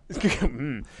good at.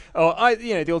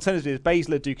 The alternative is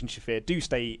Baszler, Duke, and Shafir do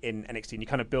stay in NXT, and you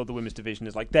kind of build the women's division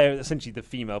as like they're essentially the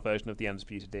female version of the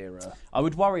Undisputed Era. I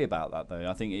would worry about that though.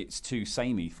 I think it's too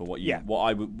samey for what you. Yeah.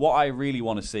 What I really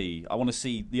want to see. I want to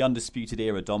see the Undisputed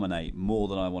Era dominate more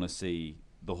than I want to see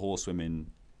the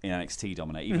Horsewomen in NXT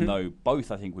dominate. Even though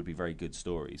both I think would be very good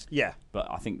stories. Yeah. But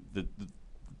I think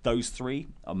those three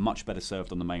are much better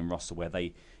served on the main roster, where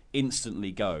they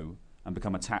instantly go and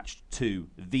become attached to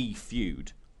the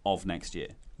feud of next year.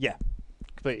 Yeah,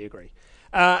 completely agree.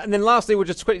 And then lastly, we'll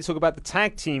just quickly talk about the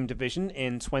tag team division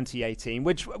in 2018,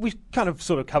 which we kind of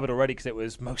sort of covered already because it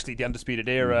was mostly the Undisputed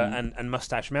Era and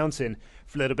Mustache Mountain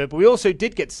for a little bit. But we also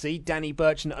did get to see Danny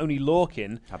Burch and Oney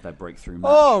Lorcan Have their breakthrough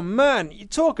match. Oh, man, you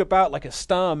talk about like a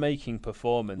star-making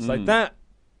performance. Like that.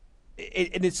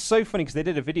 And it's so funny because they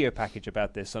did a video package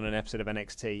about this on an episode of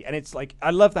NXT. And it's like,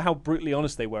 I love how brutally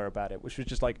honest they were about it, which was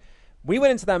just like, we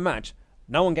went into that match,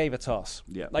 no one gave a toss.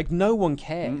 Yeah. Like, no one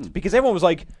cared. Because everyone was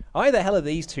like, why the hell are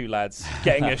these two lads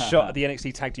getting a shot at the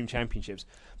NXT Tag Team Championships?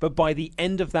 But by the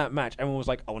end of that match, everyone was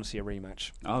like, I want to see a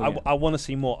rematch. I want to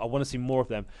see more. I want to see more of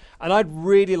them. And I'd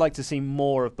really like to see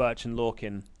more of Burch and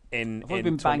Lorcan. I've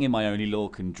been banging my Oney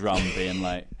Lorcan drum, being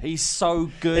like, he's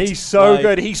so good. He's so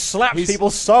good. He slaps people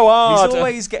so hard. He's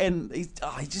always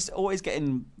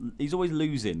getting. He's always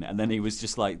losing, and then he was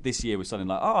just like this year was something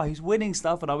like, oh, he's winning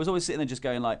stuff, and I was always sitting there just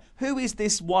going like, who is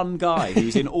this one guy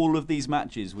who's in all of these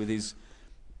matches with his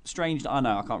strange? I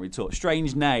know I can't really talk.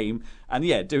 Strange name, and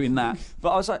yeah, doing that. But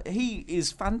I was like, he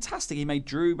is fantastic. He made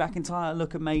Drew McIntyre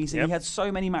look amazing. Yep. He had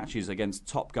so many matches against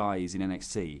top guys in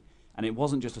NXT. And it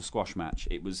wasn't just a squash match.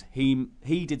 It was he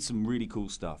did some really cool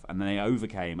stuff, and then they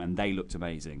overcame, and they looked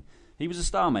amazing. He was a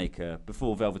star maker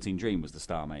before Velveteen Dream was the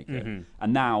star maker,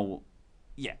 and now,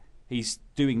 he's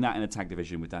doing that in a tag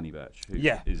division with Danny Burch, who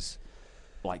is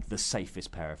like the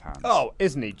safest pair of hands. Oh,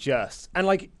 isn't he just? And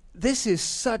like, this is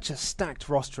such a stacked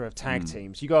roster of tag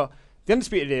teams. You got the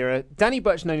Undisputed Era, Danny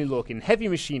Burch and Oney Lorcan, Heavy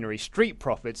Machinery, Street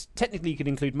Profits. Technically, you could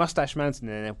include Mustache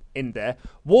Mountain in there.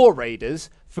 War Raiders,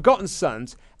 Forgotten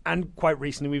Sons, and quite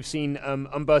recently we've seen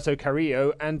Humberto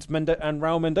Carrillo and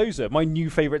Raul Mendoza, my new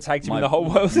favourite tag team in the whole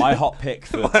world. My hot pick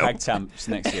for tag champs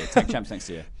next year. Tag champs next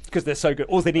year. Because they're so good.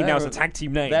 All they need now is a tag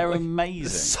team name. They're Like, amazing.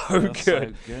 So good.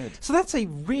 So good. So that's a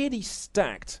really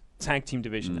stacked tag team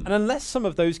division. And unless some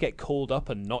of those get called up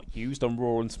and not used on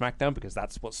Raw and SmackDown, because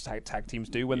that's what tag teams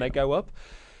do when they go up,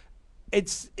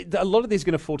 a lot of these are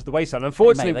going to fall to the wayside.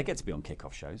 Unfortunately, Hey, mate, they get to be on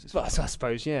kickoff shows. well, I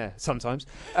suppose, yeah, sometimes.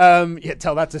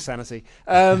 Tell that to Sanity.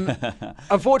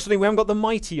 Unfortunately, we haven't got the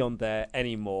Mighty on there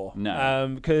anymore.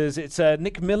 No. Because it's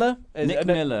Nick Miller. Nick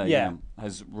Miller,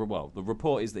 the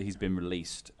report is that he's been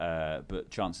released, but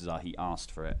chances are he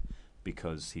asked for it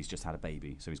because he's just had a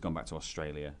baby, so he's gone back to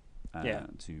Australia.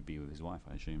 To be with his wife,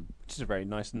 I assume. Which is a very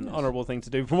nice and honourable thing to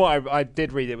do. From what I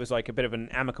did read, it was like a bit of an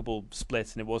amicable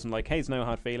split, and it wasn't like, hey, there's no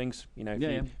hard feelings. You know,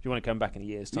 if you want to come back in a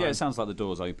year's time. Yeah, it sounds like the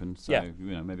door's open. So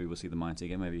maybe we'll see the Mighty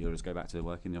again. Maybe he'll just go back to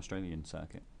work in the Australian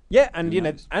circuit. Yeah, and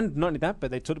and not only that,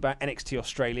 but they talked about NXT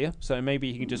Australia, so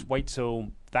maybe he can just wait till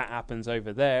that happens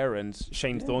over there, and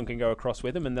Shane Thorne can go across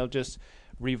with him, and they'll just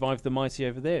revive the Mighty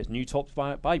over there. It's new top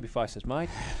babyface, says Mike.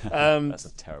 That's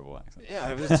a terrible accent.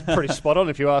 Yeah, it's pretty spot on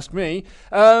if you ask me.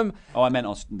 I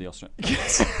meant the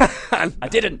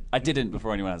Australian. I didn't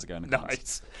before anyone has a go.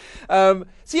 Nice.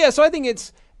 So I think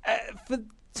it's for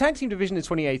tag team division in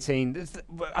 2018.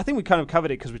 I think we kind of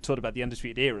covered it because we talked about the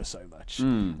Undisputed Era so much.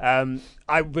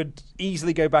 I would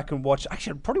easily go back and watch.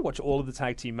 Actually, I'd probably watch all of the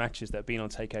tag team matches that have been on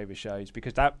Takeover shows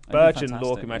because that Burch and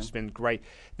Lorcan match has been great.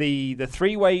 The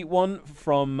 3-way one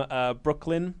from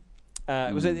Brooklyn.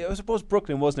 It was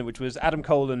Brooklyn, wasn't it? Which was Adam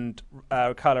Cole and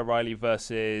Kyle O'Reilly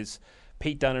versus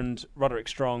Pete Dunne and Roderick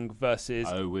Strong versus...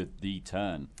 Oh, with The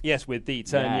Turn. Yes, with The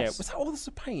Turn, Yes. Was that All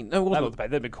the Pain? No, it wasn't All the Pain.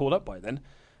 They'd been called up by then.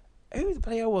 Who the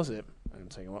bloody hell was it? I'm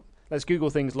telling you what. Let's Google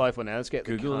things live on air. Let's get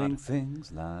Googling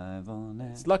things live on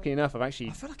air. Lucky enough, I've actually...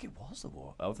 I feel like it was the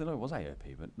war. I feel like it was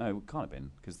AOP, but no, it can't have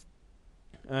been because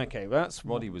Okay, well, that's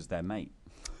Roddy was their mate.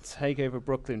 Takeover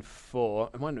Brooklyn 4.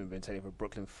 It might not have been Takeover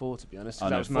Brooklyn 4, to be honest. That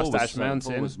no, was Mustache 4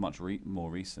 Mountain. was much more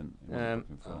recent. Hang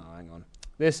on.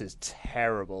 This is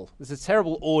terrible. This is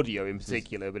terrible audio in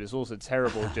particular, but it's also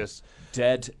terrible just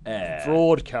dead air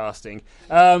broadcasting.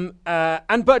 And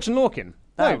Birch and Lorcan.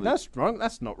 That That's wrong.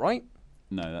 That's not right.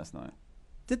 No, that's not.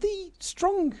 Did the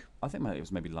Strong... I think it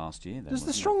was maybe last year then. Does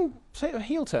the Strong say a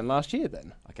heel turn last year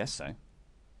then? I guess so.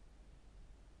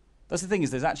 That's the thing,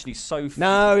 is there's actually so few.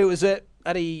 No, it was at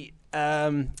the...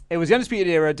 it was the Undisputed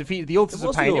Era defeated the Authors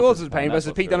of Pain. The Authors of Pain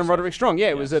versus Pete Dunne and Roderick Strong. Yeah,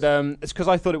 it was at... it's because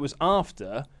I thought it was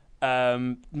after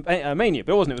Mania,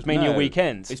 but it wasn't. It was Mania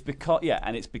weekend. It's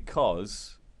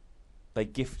because they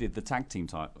gifted the tag team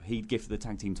title. He gifted the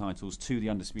tag team titles to the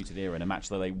Undisputed Era in a match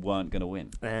that they weren't going to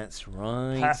win. That's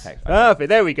right. Perfect.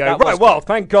 There we go. Right, well,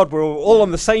 thank God we're all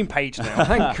on the same page now.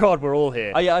 Thank God we're all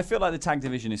here. I feel like the tag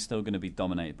division is still going to be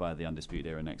dominated by the Undisputed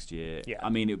Era next year. Yeah. I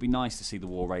mean, it would be nice to see the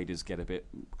War Raiders get a bit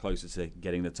closer to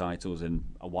getting the titles in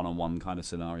a one-on-one kind of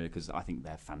scenario, because I think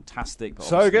they're fantastic. But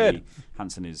so good.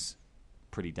 Hansen is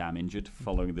pretty damn injured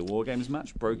following the War Games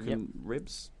match. Broken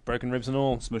ribs and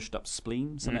all. Smushed up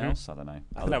spleen, something else. I don't know.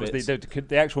 I think that was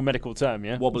the actual medical term,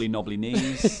 yeah? Wobbly knobbly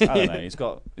knees. I don't know. He's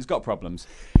got problems.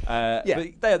 But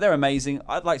they're amazing.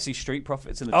 I'd like to see Street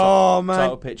Profits in the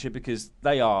title picture, because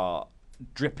they are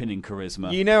dripping in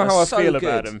charisma. You know how I feel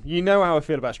about them. You know how I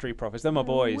feel about Street Profits. They're my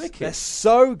boys. Wicked. They're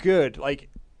so good. Like,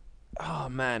 oh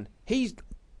man, he's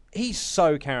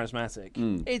so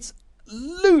charismatic. It's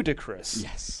ludicrous.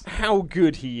 Yes. How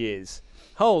good he is.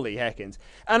 Holy heckins.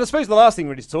 And I suppose the last thing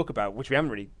really to talk about, which we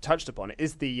haven't really touched upon,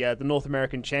 is the North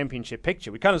American Championship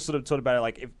picture. We kind of sort of talked about it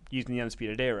like using the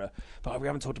Undisputed Era, but we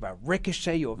haven't talked about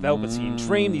Ricochet or Velveteen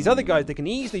Dream. These other guys, they can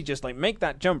easily just like make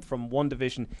that jump from one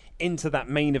division into that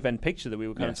main event picture that we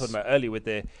were kind of talking about earlier with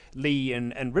the Lee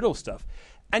and Riddle stuff.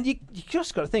 And you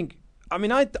just got to think, I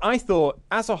mean, I thought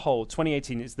as a whole,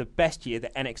 2018 is the best year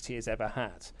that NXT has ever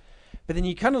had. But then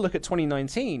you kind of look at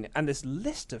 2019 and this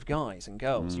list of guys and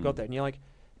girls you got there, and you're like,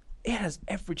 it has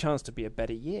every chance to be a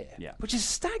better year, which is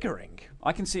staggering.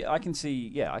 I can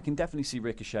definitely see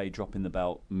Ricochet dropping the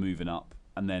belt, moving up,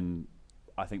 and then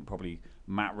I think probably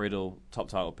Matt Riddle, top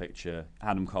title picture,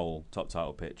 Adam Cole, top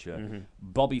title picture,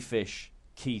 Bobby Fish,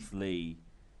 Keith Lee,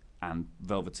 and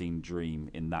Velveteen Dream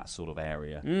in that sort of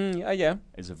area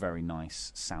is a very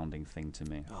nice sounding thing to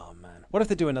me. Oh man, what if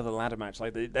they do another ladder match?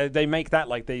 Like they make that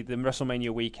like the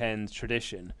WrestleMania weekend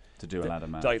tradition to do a ladder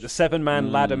match, like the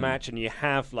 7-man ladder match, and you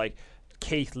have like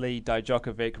Keith Lee,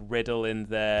 Dijakovic, Riddle in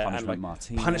there, Punishment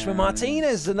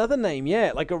Martinez, another name,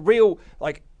 like a real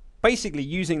like. Basically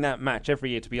using that match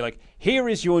every year to be like, here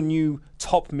is your new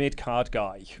top mid-card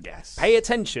guy. Yes. Pay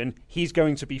attention, he's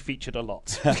going to be featured a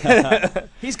lot.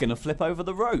 He's going to flip over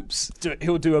the ropes.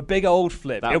 He'll do a big old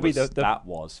flip. That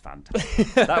was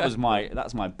fantastic.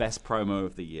 That's my best promo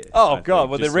of the year. Oh, God.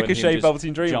 Well, the Ricochet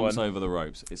Velveteen Dream jumps over the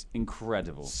ropes. It's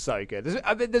incredible. So good.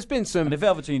 There's been some... And if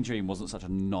Velveteen Dream wasn't such a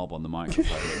knob on the microphone,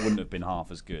 it wouldn't have been half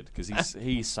as good, because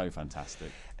he's so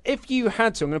fantastic. If you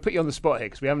had to, I'm going to put you on the spot here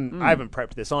because I haven't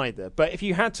prepped this either. But if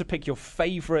you had to pick your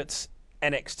favourite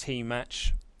NXT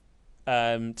match,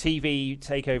 TV,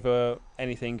 takeover,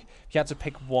 anything, if you had to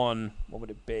pick one, what would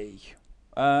it be?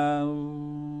 I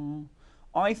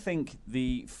think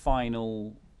the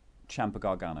final Ciampa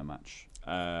Gargano match.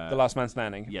 The Last Man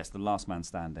Standing. Yes, the Last Man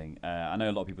Standing. I know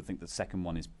a lot of people think the second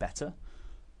one is better,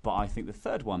 but I think the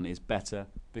third one is better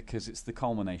because it's the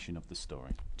culmination of the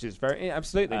story. Which is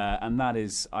absolutely. And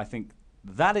I think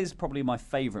that is probably my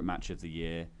favourite match of the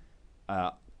year.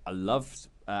 I loved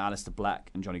Aleister Black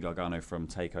and Johnny Gargano from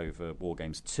TakeOver War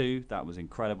Games 2. That was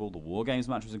incredible. The War Games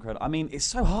match was incredible. I mean, it's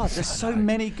so hard. There's so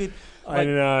many good... I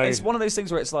know. It's one of those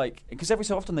things where it's like... Because every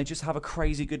so often they just have a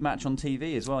crazy good match on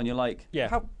TV as well, and you're like...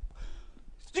 How...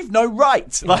 You've no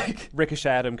right. Like Ricochet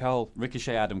Adam Cole.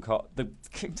 The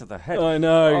kick to the head. I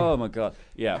know. Oh my god.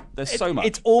 Yeah. There's so much.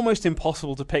 It's almost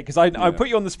impossible to pick because I put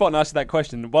you on the spot and asked you that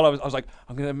question. While I was like,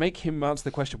 I'm going to make him answer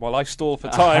the question while I stall for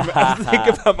time and think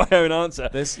about my own answer.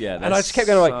 And I just kept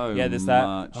going like, there's that.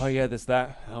 Much. Oh yeah, there's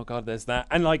that. Oh god, there's that.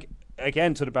 And like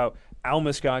again, talked about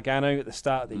Almas Gargano at the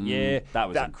start of the year. That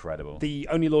was incredible. The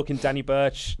Oney Lorcan Danny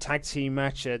Burch tag team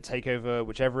match at TakeOver,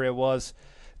 whichever it was,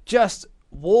 just.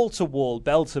 Wall to wall,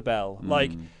 bell to bell,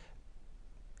 like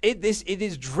it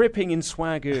is dripping in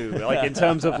swagoo. Like in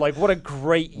terms of like what a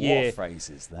great year. What phrase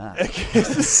is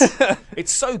that?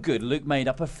 It's so good. Luke made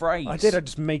up a phrase. I'm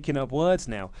just making up words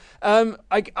now. I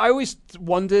always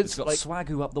wondered. It's got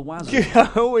swagoo up the wazoo. I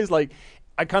always like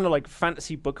I kind of like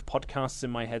fantasy book podcasts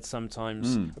in my head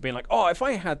sometimes, being like, oh, if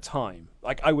I had time,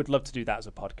 like I would love to do that as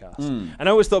a podcast. And I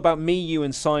always thought about me, you,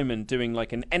 and Simon doing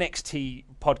like an NXT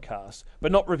podcast,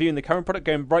 but not reviewing the current product,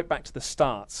 going right back to the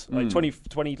start, like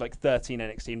 2013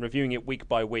 NXT, and reviewing it week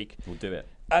by week. We'll do it.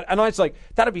 And I was like,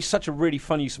 that'd be such a really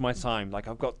fun use of my time. Like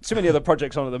I've got too many other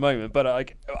projects on at the moment, but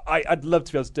I'd love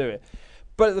to be able to do it.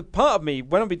 But the part of me,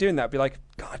 when I'll be doing that, I'd be like,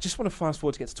 God, I just want to fast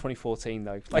forward to get to 2014,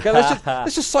 though. Like,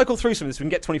 let's just cycle through some of this. We can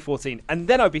get 2014. And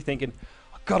then I'd be thinking,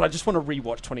 oh, God, I just want to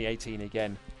rewatch 2018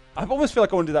 again. I almost feel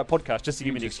like I want to do that podcast just to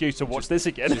give me an excuse to watch this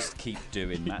again. Just keep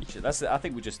doing matches. I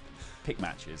think we just pick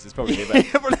matches. It's probably a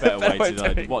better way to do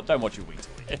it. Don't watch it week to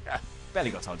week. Yeah.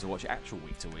 Barely got time to watch it actual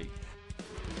week to week.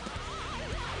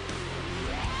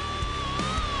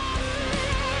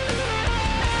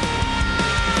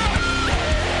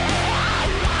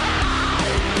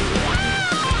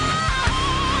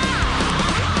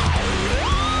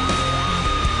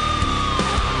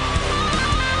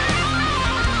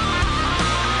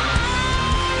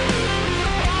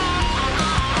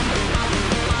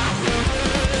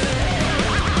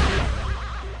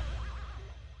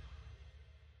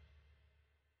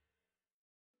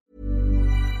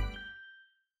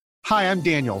 Hi, I'm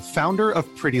Daniel, founder of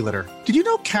Pretty Litter. Did you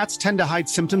know cats tend to hide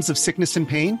symptoms of sickness and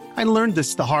pain? I learned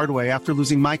this the hard way after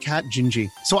losing my cat, Gingy.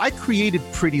 So I created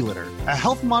Pretty Litter, a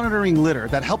health monitoring litter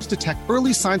that helps detect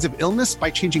early signs of illness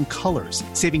by changing colors,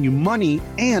 saving you money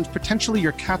and potentially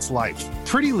your cat's life.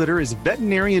 Pretty Litter is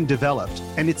veterinarian developed,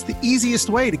 and it's the easiest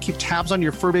way to keep tabs on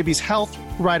your fur baby's health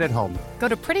right at home. Go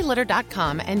to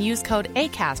prettylitter.com and use code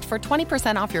ACAST for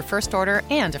 20% off your first order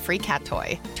and a free cat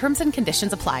toy. Terms and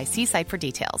conditions apply. See site for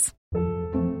details.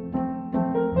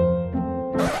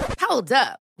 Hold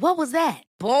up. What was that?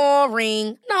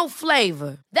 Boring. No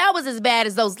flavor. That was as bad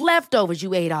as those leftovers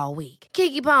you ate all week.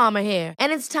 Keke Palmer here,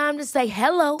 and it's time to say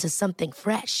hello to something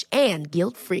fresh and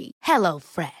guilt-free. Hello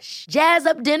Fresh. Jazz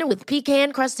up dinner with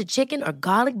pecan-crusted chicken or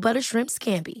garlic butter shrimp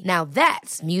scampi. Now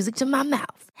that's music to my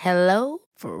mouth. Hello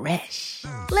Fresh.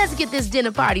 Let's get this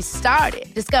dinner party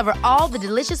started. Discover all the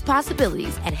delicious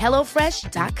possibilities at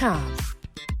HelloFresh.com.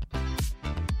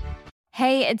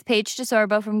 Hey, it's Paige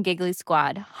DeSorbo from Giggly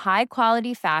Squad. High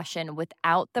quality fashion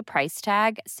without the price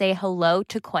tag. Say hello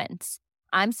to Quince.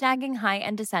 I'm snagging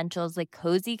high-end essentials like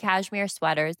cozy cashmere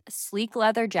sweaters, sleek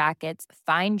leather jackets,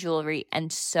 fine jewelry,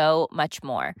 and so much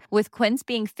more. With Quince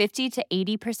being 50 to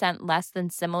 80% less than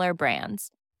similar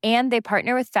brands. And they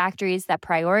partner with factories that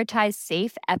prioritize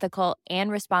safe, ethical, and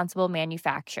responsible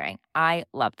manufacturing. I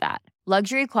love that.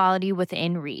 Luxury quality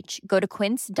within reach. Go to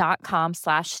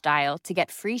quince.com/style to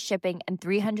get free shipping and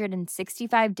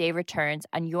 365-day returns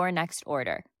on your next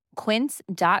order.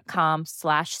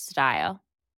 Quince.com/style.